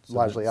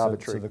largely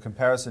arbitrary. So the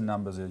comparison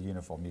numbers are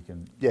uniform. You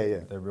can,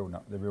 they're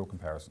real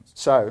comparisons.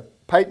 So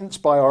patents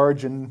by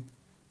origin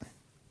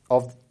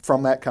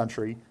from that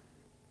country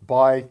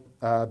by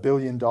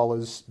billion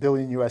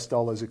US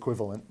dollars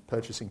equivalent,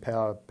 purchasing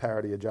power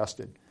parity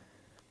adjusted.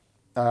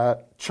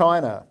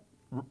 China,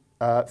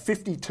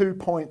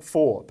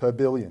 52.4 per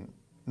billion,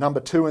 number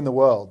 2 in the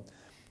world.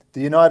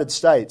 The United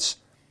States,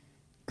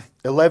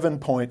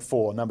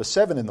 11.4, number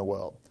 7 in the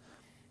world.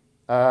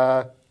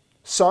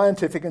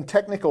 Scientific and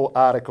technical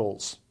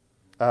articles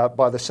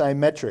by the same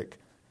metric,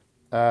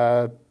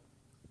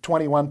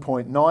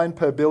 21.9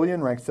 per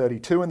billion, ranked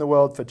 32 in the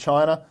world for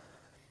China,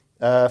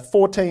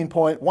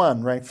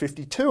 14.1, ranked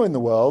 52 in the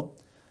world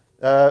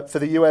for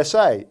the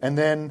USA. And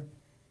then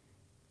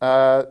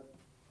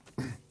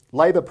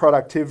labour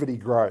productivity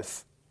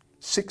growth,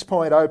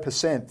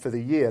 6.0% for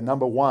the year,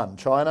 number 1,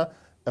 China.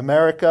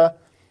 America,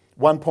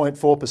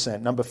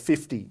 1.4%, number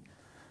 50.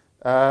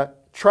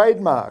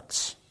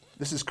 Trademarks,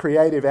 this is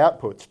creative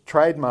outputs.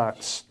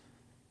 Trademarks,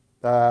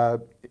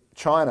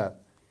 China,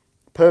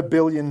 per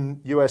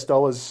billion US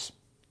dollars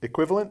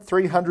equivalent,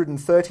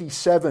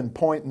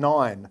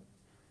 337.9,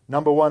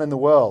 number 1 in the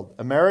world.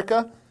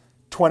 America,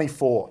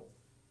 24,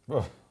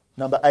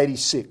 number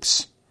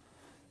 86.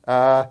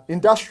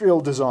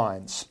 Industrial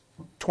designs,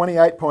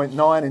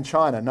 28.9 in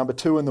China, number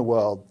 2 in the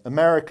world.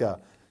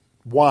 America,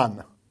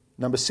 1,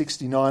 number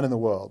 69 in the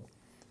world.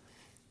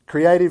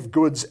 Creative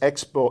goods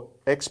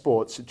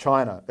exports to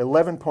China,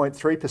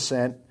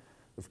 11.3%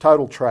 of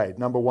total trade,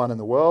 number 1 in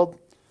the world.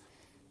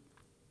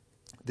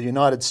 The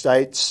United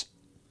States,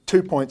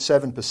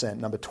 2.7%,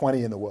 number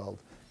 20 in the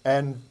world.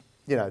 And,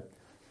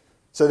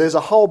 so there's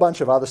a whole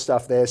bunch of other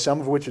stuff there, some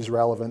of which is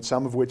relevant,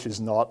 some of which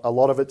is not. A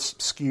lot of it's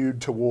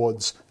skewed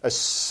towards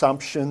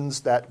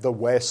assumptions that the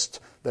West,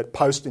 that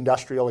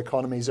post-industrial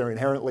economies are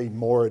inherently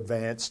more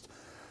advanced.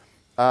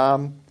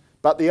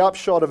 But the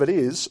upshot of it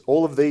is,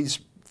 all of these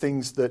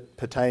things that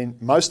pertain,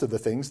 most of the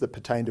things that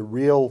pertain to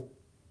real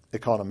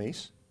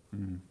economies,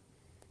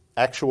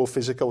 actual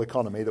physical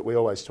economy that we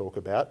always talk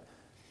about,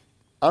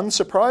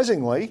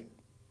 unsurprisingly,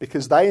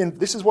 because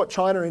this is what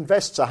China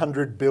invests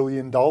 $100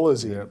 billion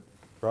in,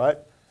 right?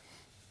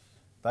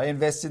 They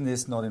invest in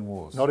this, not in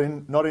wars. Not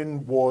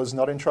in wars,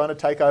 not in trying to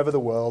take over the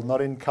world,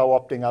 not in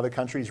co-opting other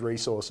countries'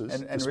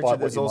 resources. And Richard,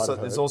 there's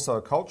also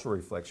a cultural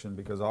reflection,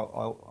 because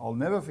I'll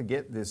never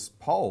forget this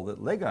poll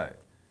that Lego,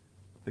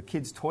 the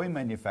kids' toy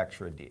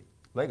manufacturer, did.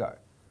 Lego.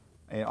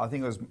 And I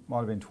think might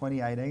have been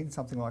 2018,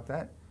 something like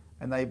that.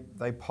 And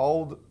they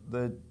polled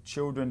the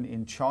children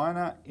in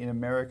China, in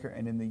America,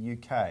 and in the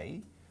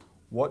UK,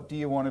 what do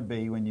you want to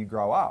be when you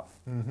grow up?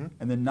 Mm-hmm.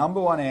 And the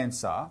number one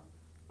answer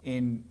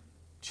in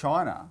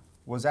China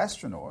was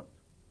astronaut,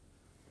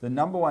 the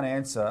number one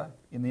answer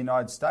in the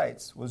United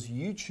States was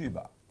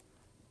YouTuber.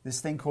 This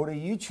thing called a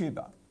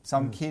YouTuber.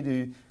 Some kid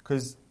who,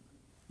 because,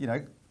 you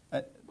know,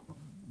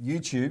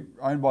 YouTube,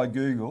 owned by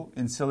Google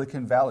in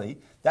Silicon Valley,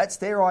 that's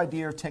their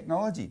idea of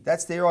technology.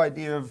 That's their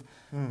idea of,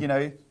 you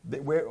know,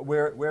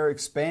 we're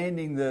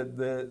expanding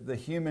the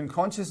human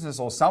consciousness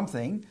or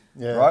something,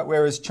 right?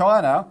 Whereas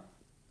China,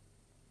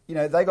 you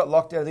know, they got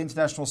locked out of the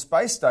International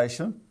Space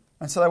Station,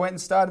 and so they went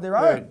and started their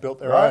own. Built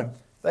their own.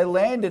 They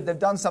landed, they've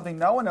done something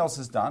no one else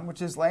has done,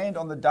 which is land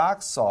on the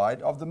dark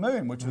side of the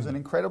moon, which was an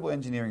incredible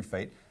engineering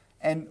feat.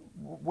 And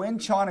when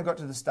China got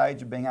to the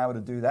stage of being able to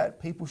do that,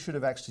 people should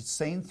have actually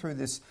seen through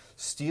this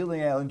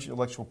stealing our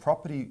intellectual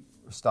property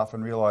stuff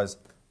and realised,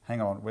 hang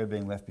on, we're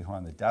being left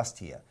behind the dust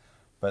here.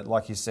 But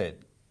like you said,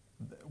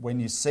 when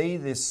you see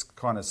this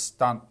kind of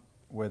stunt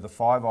where the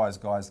Five Eyes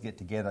guys get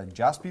together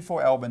just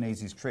before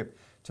Albanese's trip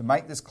to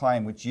make this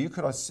claim, which you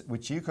could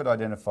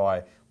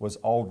identify was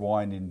old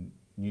wine in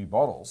new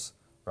bottles,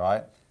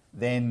 right?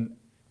 Then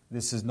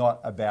this is not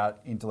about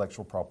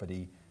intellectual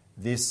property.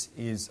 This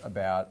is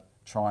about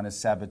trying to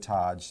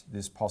sabotage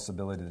this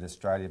possibility that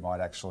Australia might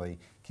actually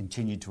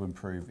continue to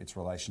improve its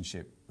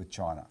relationship with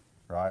China,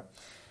 right?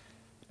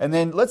 And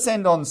then let's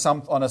end on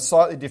a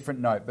slightly different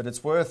note, but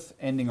it's worth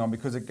ending on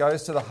because it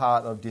goes to the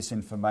heart of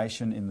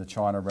disinformation in the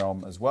China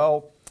realm as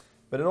well.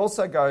 But it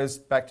also goes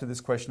back to this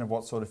question of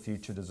what sort of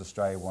future does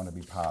Australia want to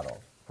be part of,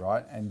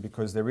 right? And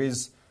because there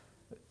is,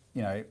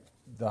 you know,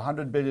 the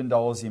 $100 billion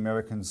the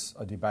Americans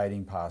are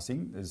debating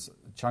passing, there's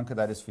a chunk of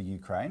that is for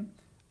Ukraine,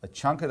 a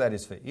chunk of that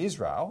is for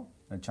Israel,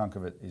 and a chunk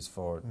of it is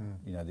for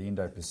you know, the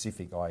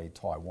Indo-Pacific, i.e.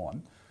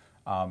 Taiwan,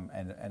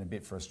 and a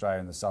bit for Australia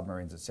and the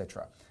submarines,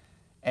 etc.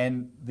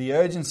 And the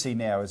urgency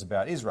now is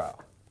about Israel,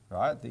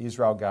 right? The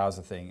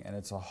Israel-Gaza thing, and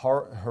it's a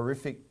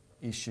horrific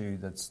issue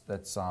that's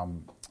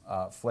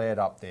flared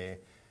up there.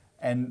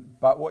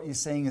 But what you're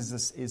seeing is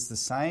the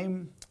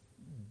same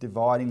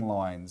dividing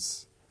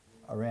lines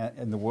around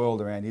in the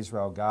world around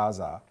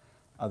Israel-Gaza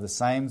are the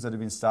same that have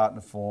been starting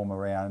to form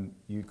around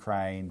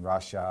Ukraine,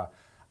 Russia,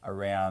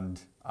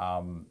 around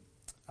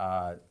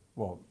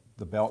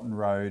the Belt and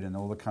Road and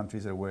all the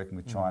countries that are working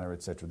with China,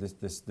 etc.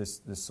 This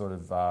sort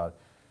of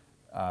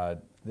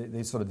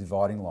these sort of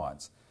dividing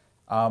lines.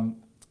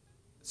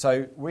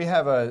 So we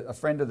have a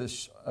friend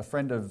of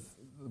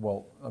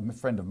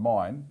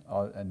mine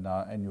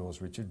and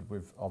yours, Richard.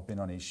 I've been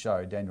on his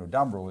show. Daniel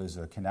Dumbrell is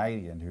a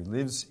Canadian who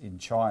lives in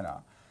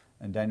China,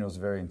 and Daniel's a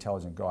very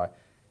intelligent guy.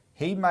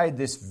 He made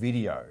this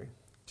video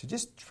to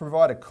just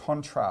provide a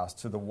contrast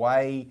to the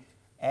way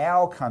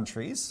our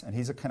countries, and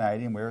he's a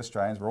Canadian, we're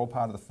Australians, we're all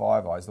part of the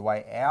Five Eyes, the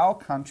way our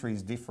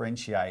countries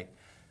differentiate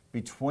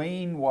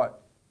between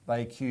what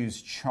they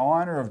accuse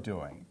China of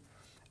doing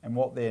and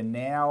what they're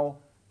now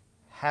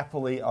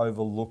happily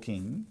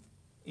overlooking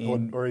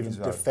in or even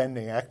Israel.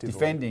 defending actively.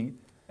 Defending,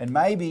 and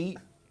maybe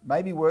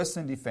worse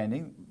than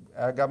defending,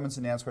 our government's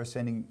announced we're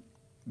sending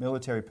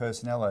military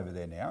personnel over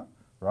there now,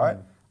 right?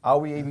 Are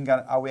we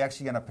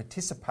actually going to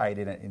participate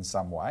in it in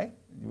some way?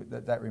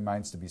 That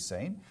remains to be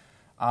seen.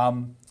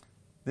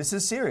 This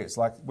is serious.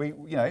 Like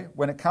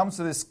when it comes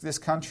to this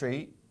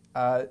country,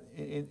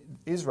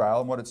 Israel,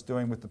 and what it's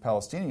doing with the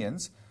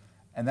Palestinians,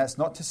 and that's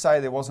not to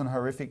say there wasn't a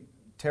horrific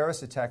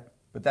terrorist attack,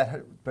 but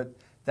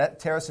that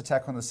terrorist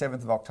attack on the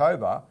 7th of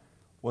October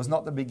was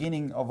not the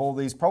beginning of all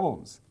these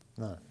problems.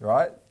 No.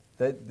 Right?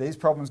 These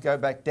problems go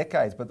back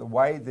decades, but the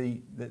way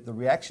the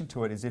reaction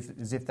to it is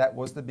if that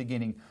was the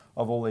beginning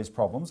of all these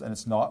problems, and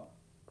it's not.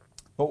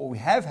 But what we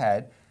have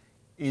had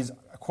is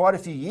quite a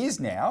few years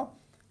now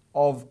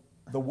of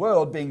the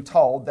world being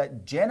told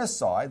that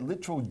genocide,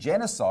 literal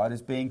genocide,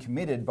 is being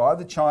committed by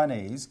the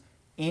Chinese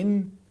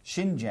in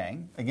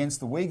Xinjiang against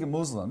the Uyghur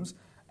Muslims.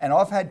 And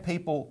I've heard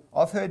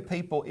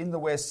people in the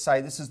West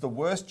say this is the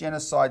worst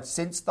genocide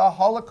since the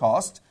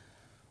Holocaust,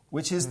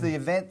 which is the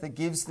event that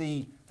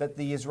that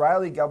the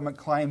Israeli government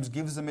claims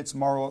gives them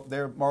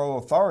their moral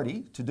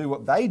authority to do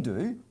what they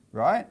do,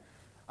 right?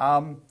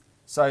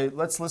 So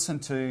let's listen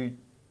to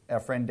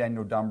our friend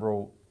Daniel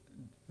Dumbrell.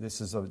 This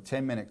is a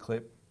 10-minute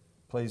clip.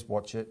 Please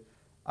watch it.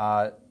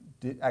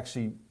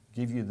 Actually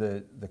give you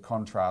the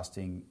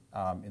contrasting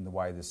in the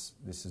way this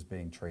is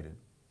being treated.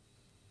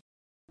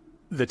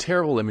 The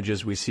terrible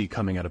images we see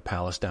coming out of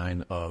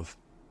Palestine of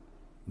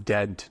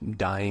dead,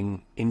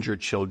 dying,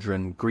 injured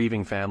children,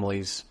 grieving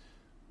families,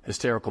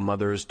 hysterical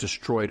mothers,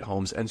 destroyed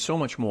homes, and so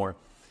much more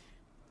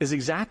is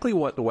exactly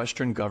what the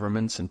Western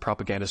governments and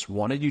propagandists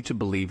wanted you to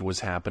believe was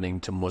happening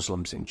to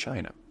Muslims in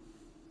China.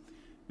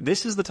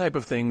 This is the type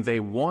of thing they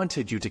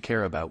wanted you to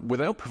care about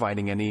without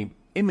providing any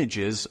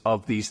images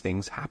of these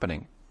things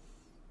happening.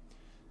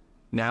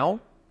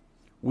 Now,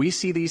 we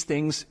see these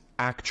things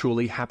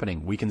actually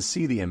happening. We can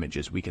see the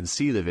images, we can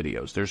see the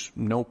videos. There's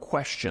no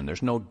question,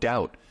 there's no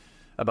doubt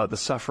about the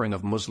suffering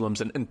of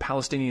Muslims and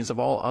Palestinians of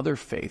all other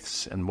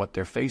faiths and what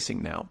they're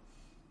facing now.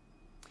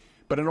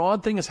 But an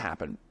odd thing has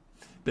happened.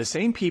 The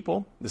same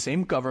people, the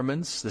same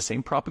governments, the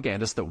same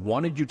propagandists that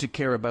wanted you to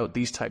care about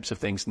these types of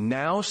things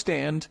now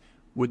stand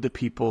with the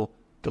people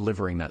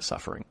delivering that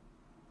suffering.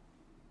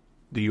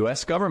 the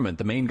U.S. government,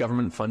 the main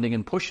government funding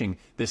and pushing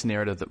this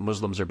narrative that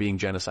Muslims are being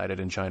genocided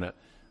in China,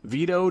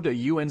 vetoed a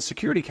UN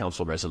Security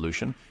Council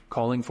resolution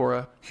calling for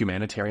a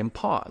humanitarian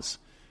pause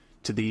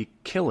to the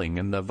killing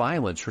and the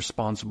violence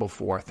responsible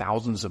for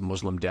thousands of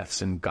Muslim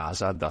deaths in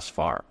Gaza thus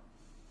far.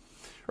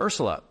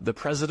 Ursula, the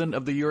president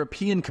of the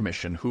European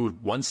Commission, who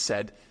once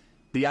said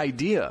the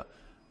idea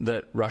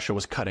that Russia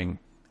was cutting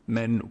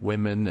men,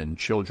 women, and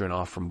children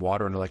off from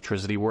water and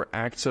electricity were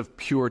acts of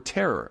pure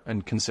terror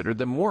and considered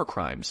them war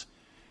crimes.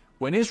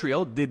 When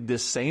Israel did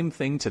this same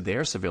thing to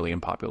their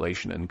civilian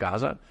population in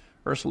Gaza,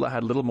 Ursula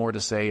had little more to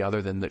say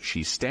other than that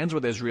she stands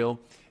with Israel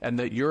and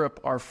that Europe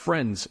are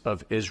friends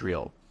of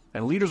Israel.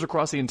 And leaders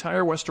across the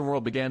entire Western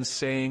world began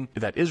saying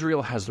that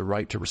Israel has the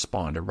right to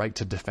respond, a right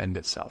to defend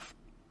itself.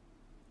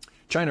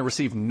 China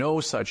received no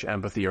such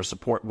empathy or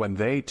support when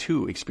they,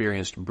 too,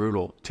 experienced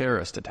brutal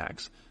terrorist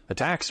attacks.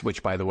 Attacks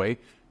which, by the way,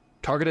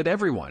 targeted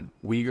everyone,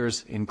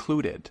 Uyghurs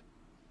included.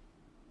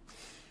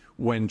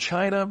 When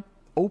China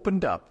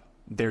opened up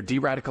their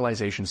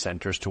de-radicalization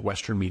centers to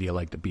Western media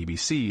like the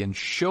BBC and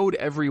showed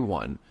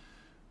everyone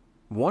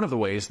one of the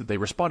ways that they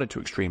responded to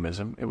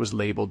extremism, it was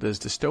labeled as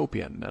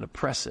dystopian and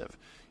oppressive.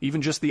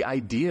 Even just the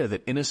idea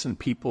that innocent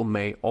people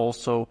may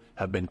also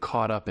have been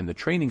caught up in the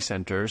training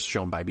centers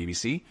shown by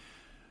BBC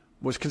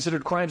was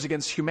considered crimes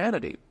against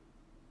humanity.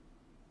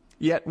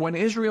 Yet when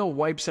Israel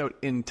wipes out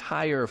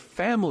entire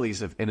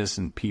families of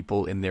innocent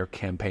people in their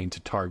campaign to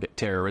target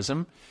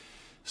terrorism,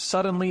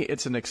 suddenly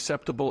it's an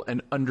acceptable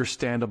and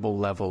understandable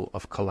level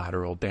of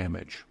collateral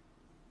damage.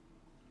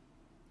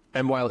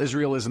 And while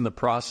Israel is in the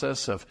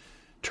process of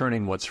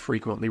turning what's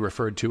frequently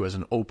referred to as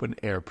an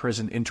open-air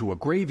prison into a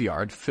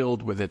graveyard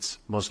filled with its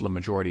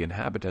Muslim-majority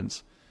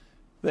inhabitants,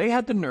 they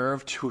had the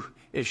nerve to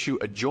issue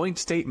a joint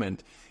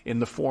statement in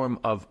the form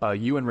of a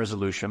UN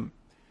resolution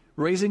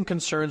raising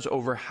concerns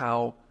over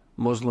how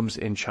Muslims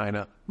in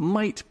China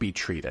might be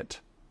treated.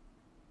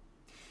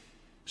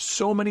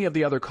 So many of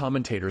the other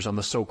commentators on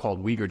the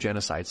so-called Uyghur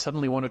genocide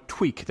suddenly want to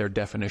tweak their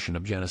definition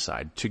of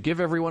genocide to give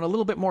everyone a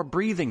little bit more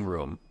breathing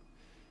room.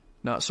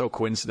 Not so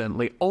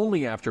coincidentally,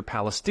 only after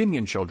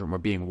Palestinian children were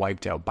being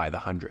wiped out by the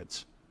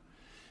hundreds.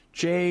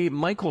 Jay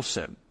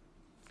Michelson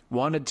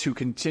wanted to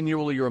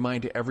continually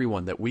remind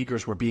everyone that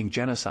Uyghurs were being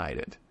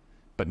genocided,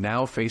 but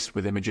now faced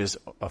with images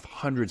of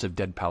hundreds of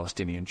dead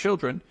Palestinian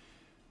children,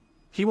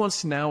 he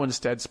wants to now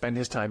instead spend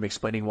his time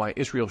explaining why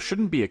Israel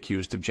shouldn't be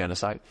accused of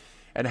genocide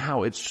and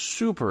how it's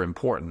super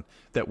important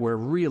that we're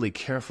really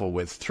careful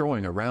with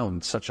throwing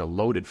around such a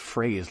loaded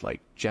phrase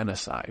like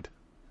genocide.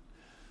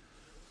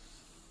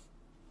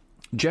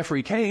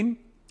 Jeffrey Kane,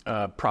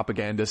 a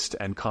propagandist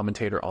and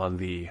commentator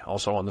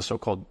also on the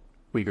so-called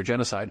Uyghur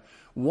genocide,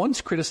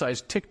 once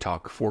criticized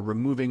TikTok for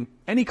removing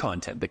any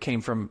content that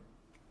came from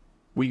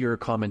Uyghur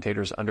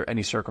commentators under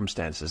any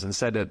circumstances and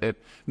said that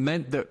it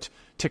meant that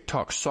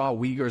TikTok saw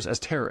Uyghurs as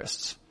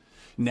terrorists.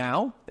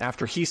 Now,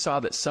 after he saw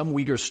that some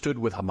Uyghurs stood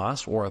with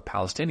Hamas or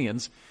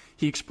Palestinians,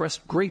 he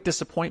expressed great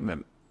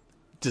disappointment.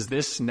 Does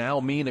this now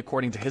mean,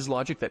 according to his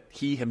logic, that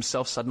he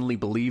himself suddenly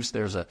believes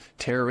there's a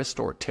terrorist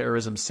or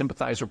terrorism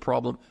sympathizer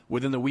problem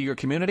within the Uyghur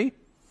community?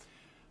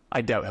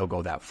 I doubt he'll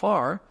go that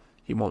far.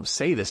 He won't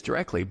say this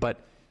directly, but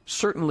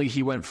certainly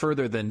he went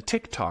further than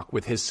TikTok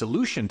with his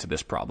solution to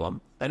this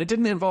problem, and it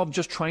didn't involve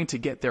just trying to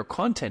get their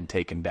content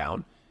taken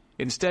down.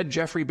 Instead,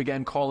 Jeffrey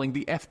began calling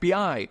the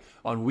FBI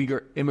on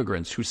Uyghur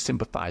immigrants who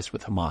sympathized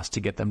with Hamas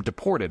to get them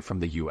deported from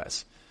the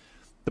U.S.,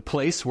 the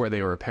place where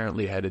they were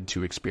apparently headed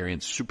to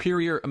experience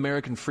superior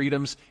American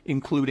freedoms,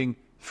 including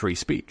free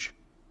speech.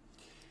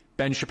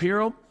 Ben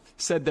Shapiro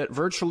said that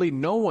virtually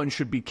no one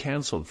should be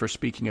canceled for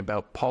speaking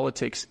about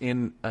politics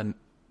in an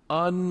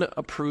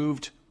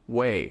unapproved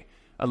way,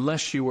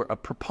 unless you were a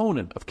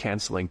proponent of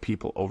canceling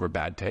people over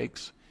bad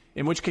takes,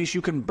 in which case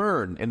you can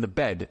burn in the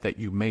bed that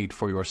you made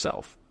for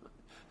yourself.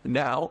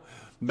 Now,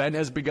 Ben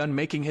has begun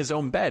making his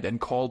own bed and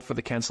called for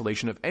the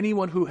cancellation of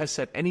anyone who has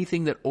said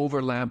anything that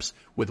overlaps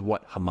with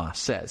what Hamas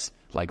says,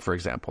 like, for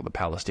example, the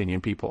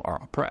Palestinian people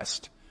are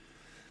oppressed.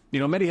 You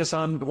know, Mehdi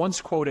Hassan once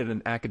quoted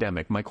an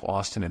academic, Michael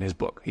Austin, in his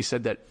book. He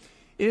said that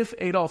if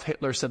Adolf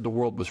Hitler said the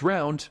world was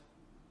round,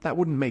 that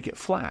wouldn't make it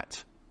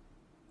flat.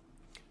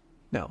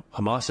 Now,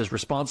 Hamas is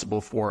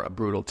responsible for a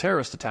brutal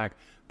terrorist attack,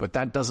 but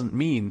that doesn't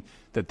mean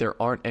that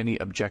there aren't any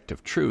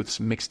objective truths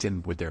mixed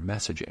in with their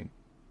messaging.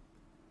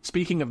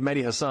 Speaking of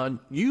Mehdi Hassan,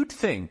 you'd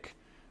think,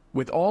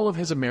 with all of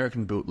his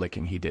American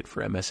bootlicking he did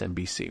for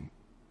MSNBC,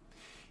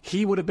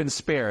 he would have been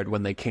spared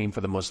when they came for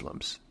the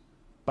Muslims.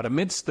 But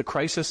amidst the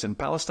crisis in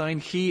Palestine,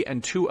 he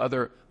and two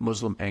other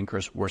Muslim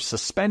anchors were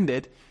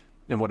suspended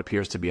in what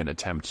appears to be an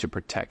attempt to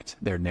protect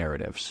their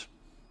narratives.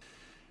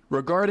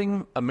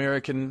 Regarding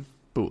American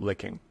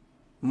bootlicking,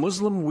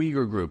 Muslim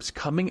Uyghur groups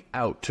coming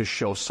out to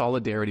show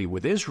solidarity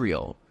with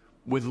Israel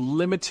with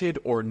limited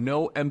or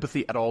no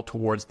empathy at all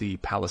towards the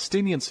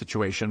Palestinian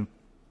situation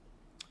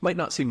might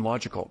not seem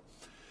logical.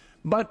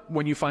 But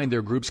when you find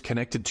their groups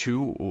connected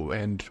to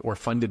and or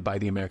funded by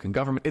the American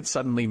government, it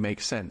suddenly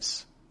makes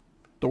sense.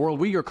 The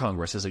World Uyghur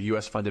Congress is a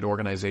U.S.-funded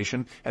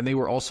organization, and they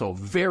were also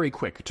very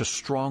quick to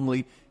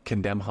strongly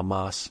condemn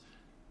Hamas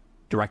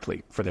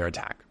directly for their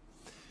attack.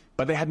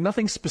 But they had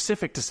nothing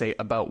specific to say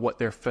about what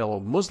their fellow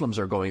Muslims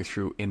are going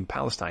through in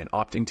Palestine,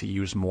 opting to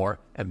use more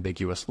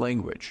ambiguous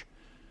language.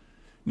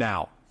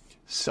 Now,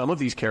 some of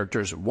these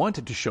characters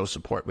wanted to show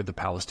support with the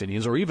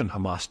Palestinians or even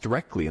Hamas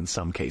directly in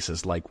some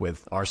cases, like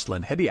with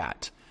Arslan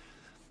Hedayat.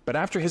 But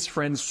after his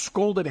friends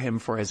scolded him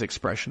for his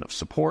expression of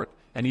support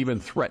and even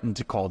threatened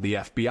to call the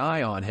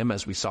FBI on him,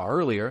 as we saw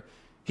earlier,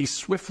 he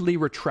swiftly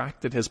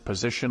retracted his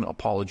position,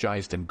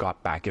 apologized, and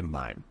got back in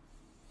line.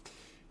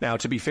 Now,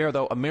 to be fair,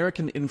 though,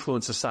 American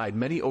influence aside,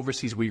 many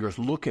overseas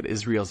Uyghurs look at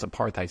Israel's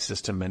apartheid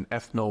system and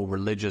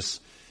ethno-religious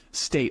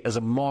state as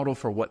a model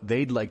for what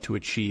they'd like to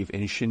achieve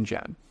in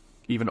Xinjiang.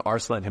 Even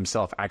Arslan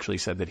himself actually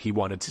said that he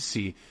wanted to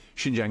see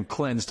Xinjiang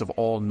cleansed of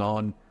all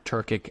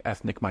non-Turkic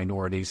ethnic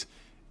minorities,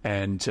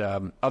 and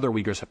other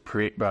Uyghurs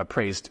have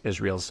praised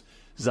Israel's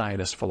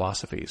Zionist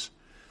philosophies.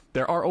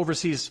 There are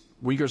overseas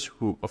Uyghurs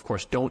who, of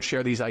course, don't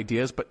share these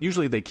ideas, but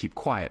usually they keep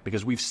quiet,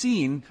 because we've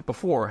seen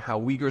before how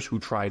Uyghurs who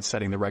tried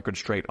setting the record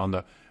straight on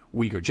the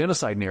Uyghur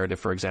genocide narrative,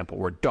 for example,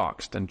 were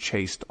doxxed and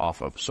chased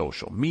off of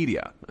social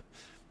media.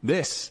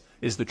 This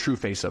is the true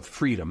face of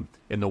freedom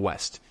in the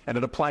West, and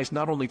it applies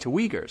not only to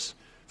Uyghurs.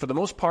 For the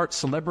most part,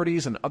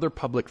 celebrities and other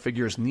public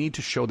figures need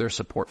to show their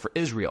support for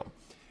Israel.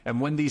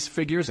 And when these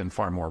figures, in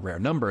far more rare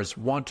numbers,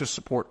 want to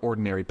support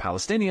ordinary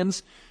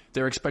Palestinians,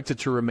 they're expected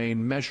to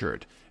remain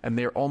measured, and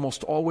they're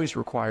almost always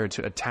required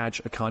to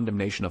attach a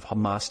condemnation of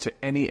Hamas to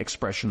any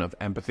expression of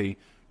empathy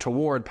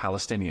toward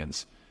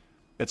Palestinians.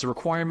 It's a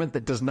requirement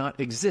that does not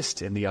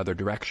exist in the other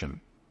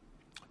direction.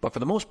 But for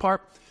the most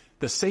part,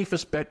 the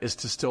safest bet is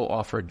to still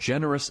offer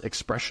generous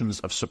expressions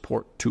of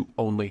support to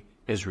only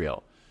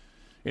Israel.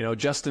 You know,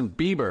 Justin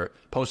Bieber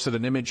posted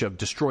an image of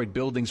destroyed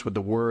buildings with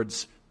the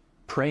words,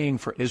 "Praying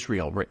for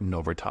Israel" written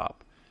over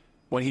top.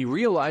 When he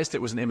realized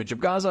it was an image of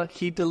Gaza,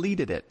 he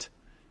deleted it.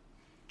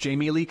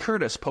 Jamie Lee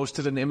Curtis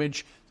posted an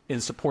image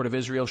in support of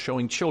Israel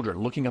showing children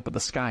looking up at the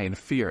sky in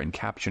fear and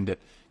captioned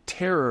it,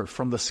 "Terror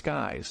from the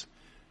skies."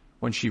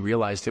 When she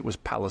realized it was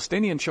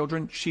Palestinian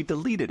children, she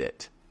deleted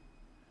it.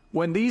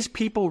 When these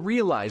people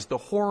realized the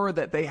horror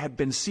that they had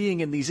been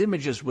seeing in these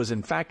images was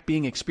in fact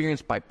being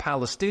experienced by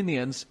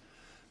Palestinians,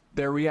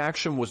 their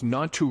reaction was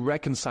not to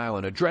reconcile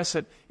and address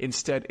it.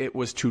 Instead, it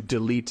was to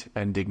delete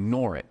and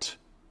ignore it.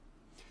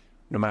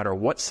 No matter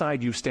what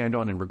side you stand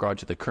on in regard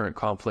to the current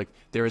conflict,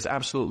 there is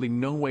absolutely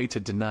no way to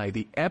deny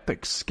the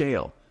epic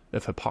scale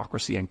of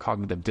hypocrisy and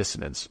cognitive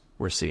dissonance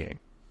we're seeing.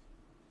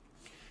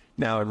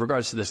 Now, in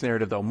regards to this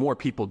narrative, though, more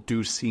people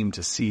do seem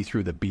to see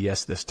through the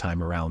BS this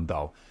time around,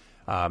 though.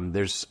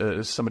 There's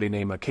somebody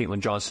named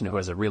Caitlin Johnson who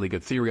has a really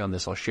good theory on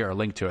this. I'll share a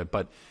link to it.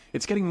 But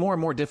it's getting more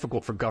and more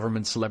difficult for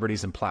governments,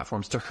 celebrities, and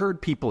platforms to herd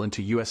people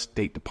into U.S.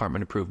 State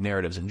Department-approved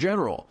narratives in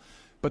general.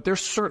 But they're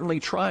certainly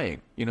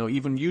trying. You know,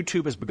 even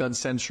YouTube has begun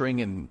censoring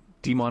and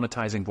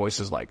demonetizing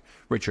voices like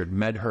Richard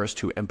Medhurst,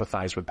 who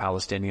empathize with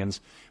Palestinians.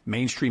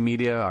 Mainstream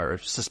media are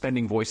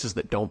suspending voices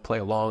that don't play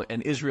along.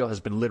 And Israel has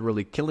been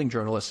literally killing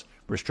journalists,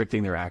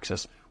 restricting their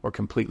access, or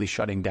completely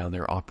shutting down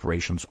their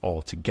operations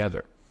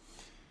altogether.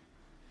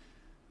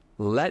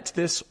 Let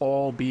this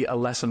all be a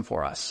lesson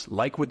for us.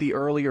 Like with the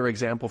earlier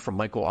example from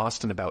Michael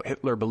Austin about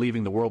Hitler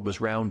believing the world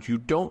was round, you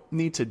don't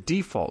need to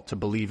default to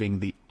believing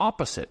the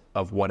opposite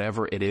of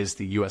whatever it is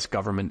the U.S.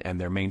 government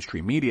and their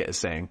mainstream media is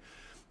saying.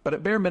 But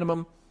at bare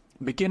minimum,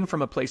 begin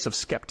from a place of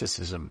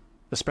skepticism,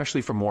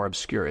 especially for more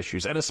obscure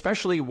issues, and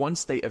especially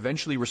once they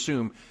eventually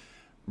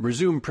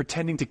resume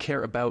pretending to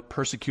care about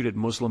persecuted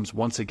Muslims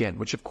once again,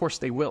 which of course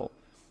they will.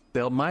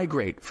 They'll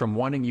migrate from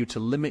wanting you to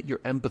limit your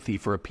empathy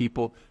for a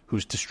people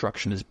whose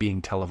destruction is being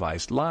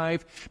televised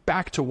live,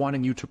 back to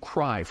wanting you to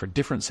cry for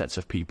different sets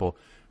of people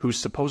whose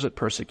supposed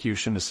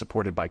persecution is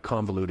supported by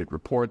convoluted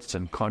reports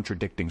and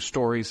contradicting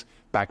stories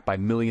backed by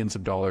millions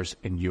of dollars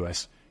in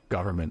U.S.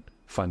 government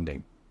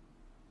funding.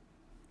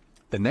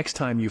 The next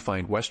time you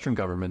find Western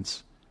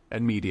governments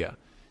and media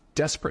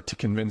desperate to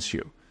convince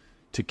you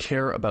to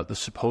care about the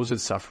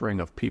supposed suffering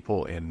of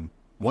people in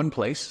one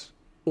place,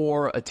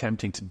 or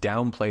attempting to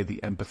downplay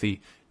the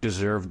empathy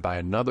deserved by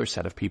another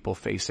set of people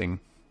facing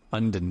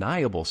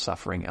undeniable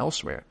suffering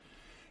elsewhere,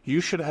 you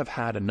should have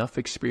had enough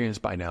experience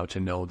by now to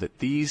know that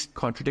these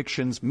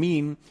contradictions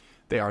mean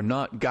they are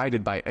not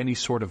guided by any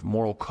sort of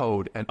moral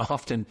code and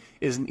often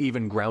isn't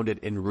even grounded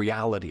in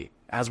reality,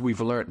 as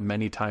we've learned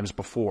many times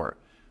before.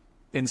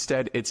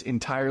 Instead, it's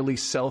entirely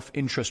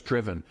self-interest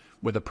driven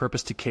with a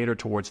purpose to cater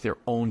towards their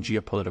own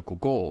geopolitical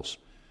goals.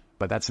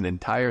 But that's an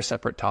entire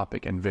separate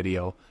topic and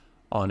video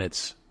on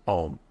its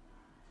own.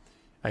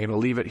 I'm going to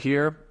leave it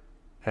here,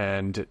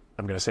 and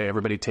I'm going to say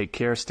everybody take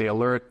care, stay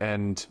alert,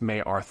 and may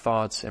our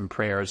thoughts and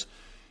prayers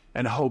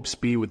and hopes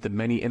be with the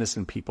many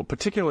innocent people,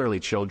 particularly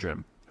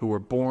children, who were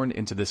born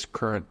into this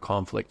current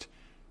conflict,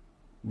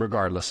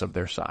 regardless of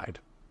their side.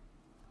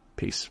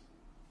 Peace.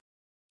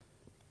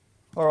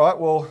 All right,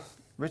 well,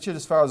 Richard,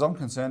 as far as I'm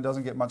concerned,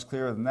 doesn't get much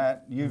clearer than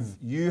that.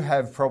 You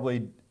have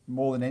probably,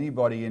 more than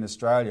anybody in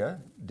Australia,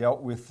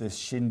 dealt with these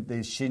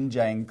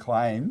Xinjiang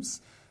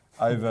claims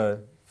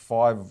over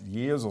 5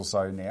 years or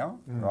so now,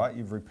 right?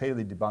 You've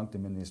repeatedly debunked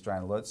them in the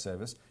Australian Alert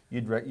Service.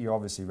 you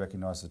obviously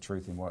recognise the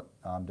truth in what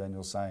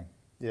Daniel's saying.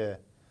 Yeah,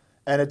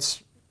 and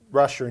it's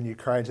Russia and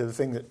Ukraine. So the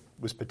thing that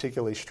was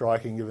particularly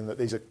striking, given that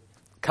these are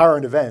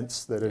current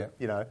events, that are,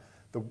 you know,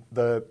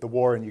 the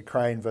war in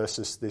Ukraine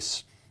versus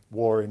this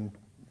war in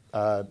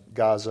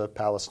Gaza,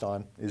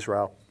 Palestine,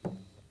 Israel,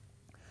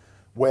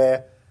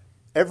 where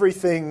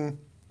everything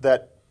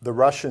that the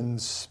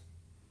Russians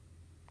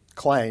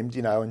claimed,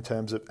 you know, in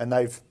terms of, and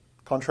they've,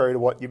 contrary to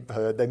what you've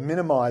heard, they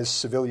minimise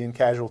civilian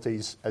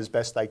casualties as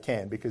best they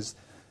can because,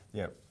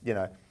 you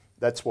know,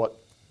 that's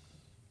what,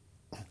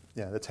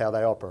 you know, that's how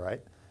they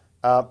operate.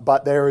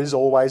 But there is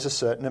always a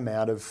certain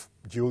amount of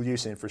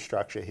dual-use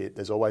infrastructure hit.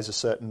 There's always a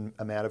certain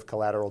amount of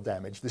collateral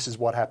damage. This is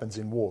what happens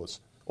in wars.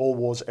 All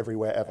wars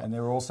everywhere ever. And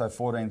there were also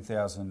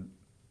 14,000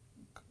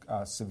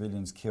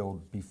 civilians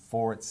killed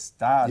before it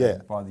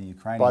started by the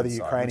Ukrainians. By the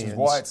Ukrainians. Which is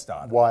why it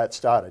started. Why it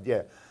started,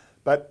 yeah.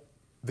 But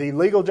the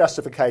legal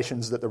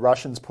justifications that the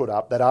Russians put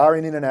up that are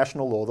in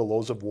international law, the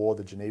laws of war,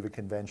 the Geneva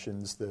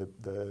Conventions,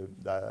 the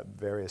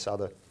various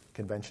other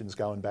conventions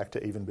going back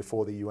to even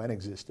before the UN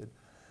existed.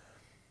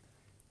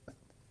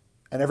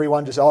 And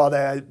everyone just, oh,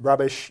 they're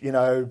rubbish. You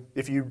know,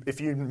 if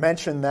you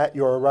mention that,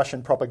 you're a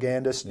Russian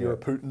propagandist, you're a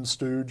Putin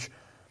stooge.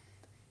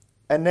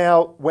 And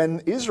now when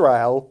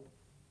Israel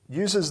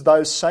uses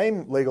those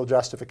same legal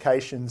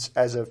justifications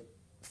as a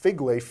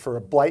fig leaf for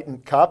a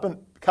blatant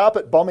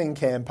carpet bombing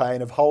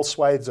campaign of whole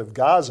swathes of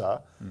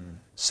Gaza,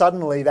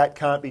 suddenly that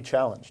can't be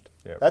challenged.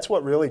 Yep. That's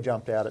what really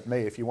jumped out at me,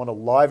 if you want a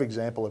live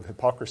example of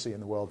hypocrisy in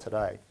the world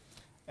today.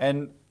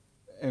 And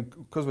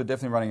because we're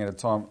definitely running out of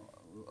time,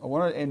 I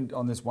want to end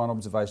on this one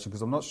observation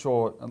because I'm not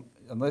sure,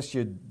 unless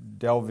you're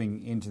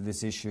delving into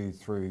this issue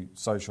through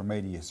social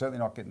media, you're certainly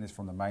not getting this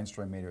from the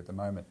mainstream media at the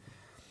moment.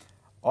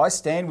 I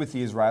stand with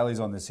the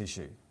Israelis on this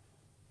issue.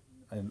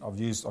 And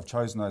I've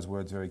chosen those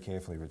words very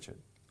carefully, Richard.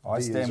 I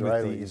stand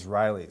with the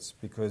Israelis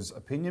because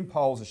opinion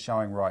polls are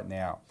showing right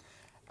now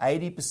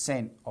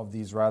 80% of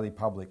the Israeli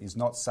public is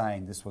not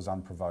saying this was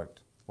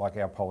unprovoked, like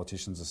our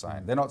politicians are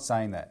saying. They're not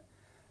saying that.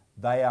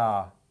 They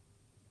are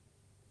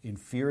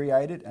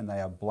infuriated and they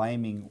are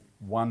blaming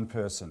one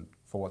person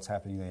for what's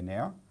happening there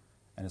now.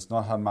 And it's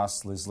not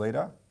Hamas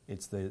leader,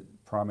 it's the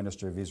Prime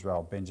Minister of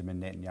Israel, Benjamin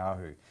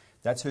Netanyahu.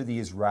 That's who the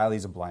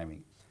Israelis are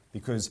blaming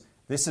because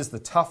this is the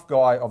tough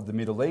guy of the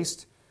Middle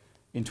East.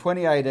 In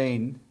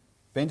 2018,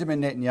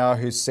 Benjamin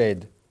Netanyahu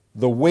said,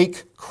 "The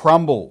weak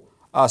crumble,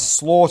 are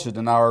slaughtered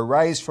and are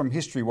erased from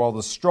history while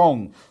the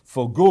strong,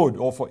 for good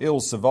or for ill,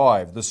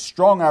 survive. The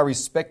strong are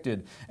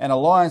respected and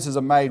alliances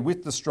are made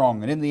with the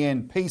strong, and in the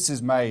end, peace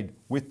is made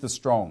with the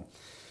strong."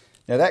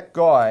 Now, that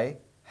guy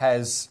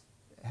has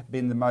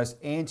been the most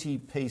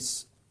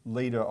anti-peace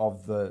leader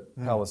of the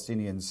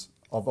Palestinians,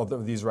 of the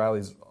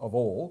Israelis of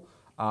all.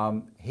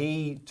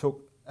 He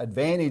took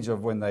advantage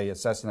of when they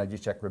assassinated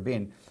Yitzhak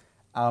Rabin,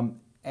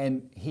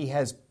 and he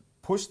has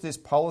pushed this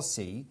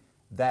policy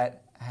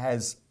that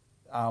has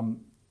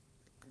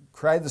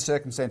created the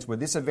circumstance where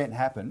this event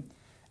happened,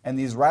 and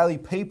the Israeli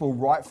people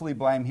rightfully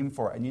blame him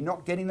for it. And you're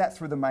not getting that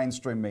through the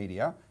mainstream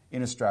media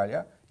in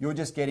Australia. You're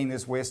just getting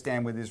this, we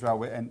stand with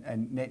Israel,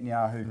 and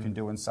Netanyahu can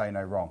do and say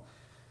no wrong.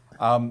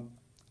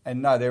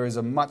 And no, there is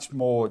a much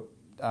more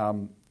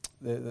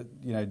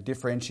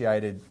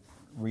differentiated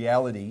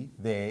reality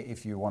there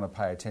if you want to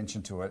pay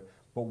attention to it.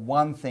 But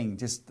one thing,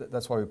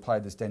 that's why we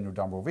played this Daniel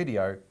Dumbrell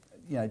video,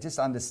 just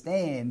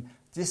understand,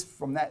 just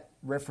from that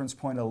reference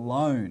point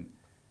alone,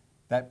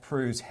 that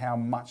proves how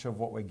much of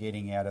what we're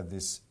getting out of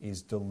this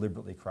is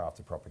deliberately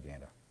crafted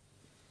propaganda.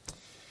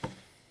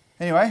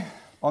 Anyway,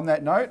 on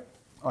that note,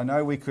 I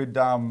know we could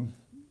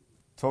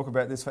talk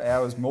about this for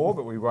hours more,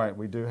 but we won't.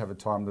 We do have a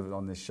time limit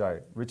on this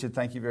show. Richard,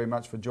 thank you very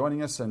much for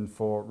joining us and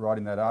for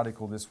writing that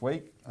article this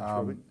week,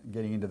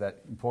 getting into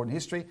that important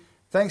history.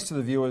 Thanks to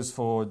the viewers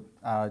for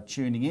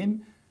tuning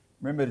in.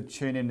 Remember to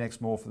tune in next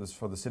more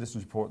for the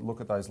Citizens Report. Look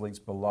at those links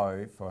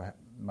below for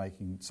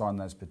sign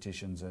those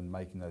petitions and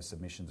making those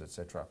submissions,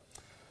 etc.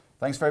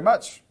 Thanks very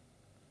much.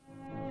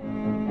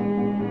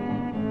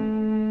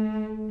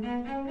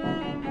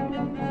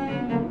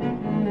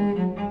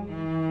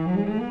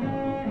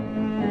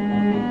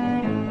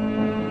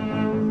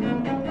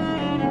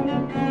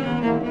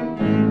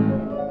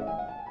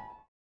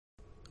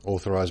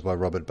 Authorised by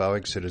Robert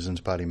Bowick, Citizens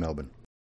Party, Melbourne.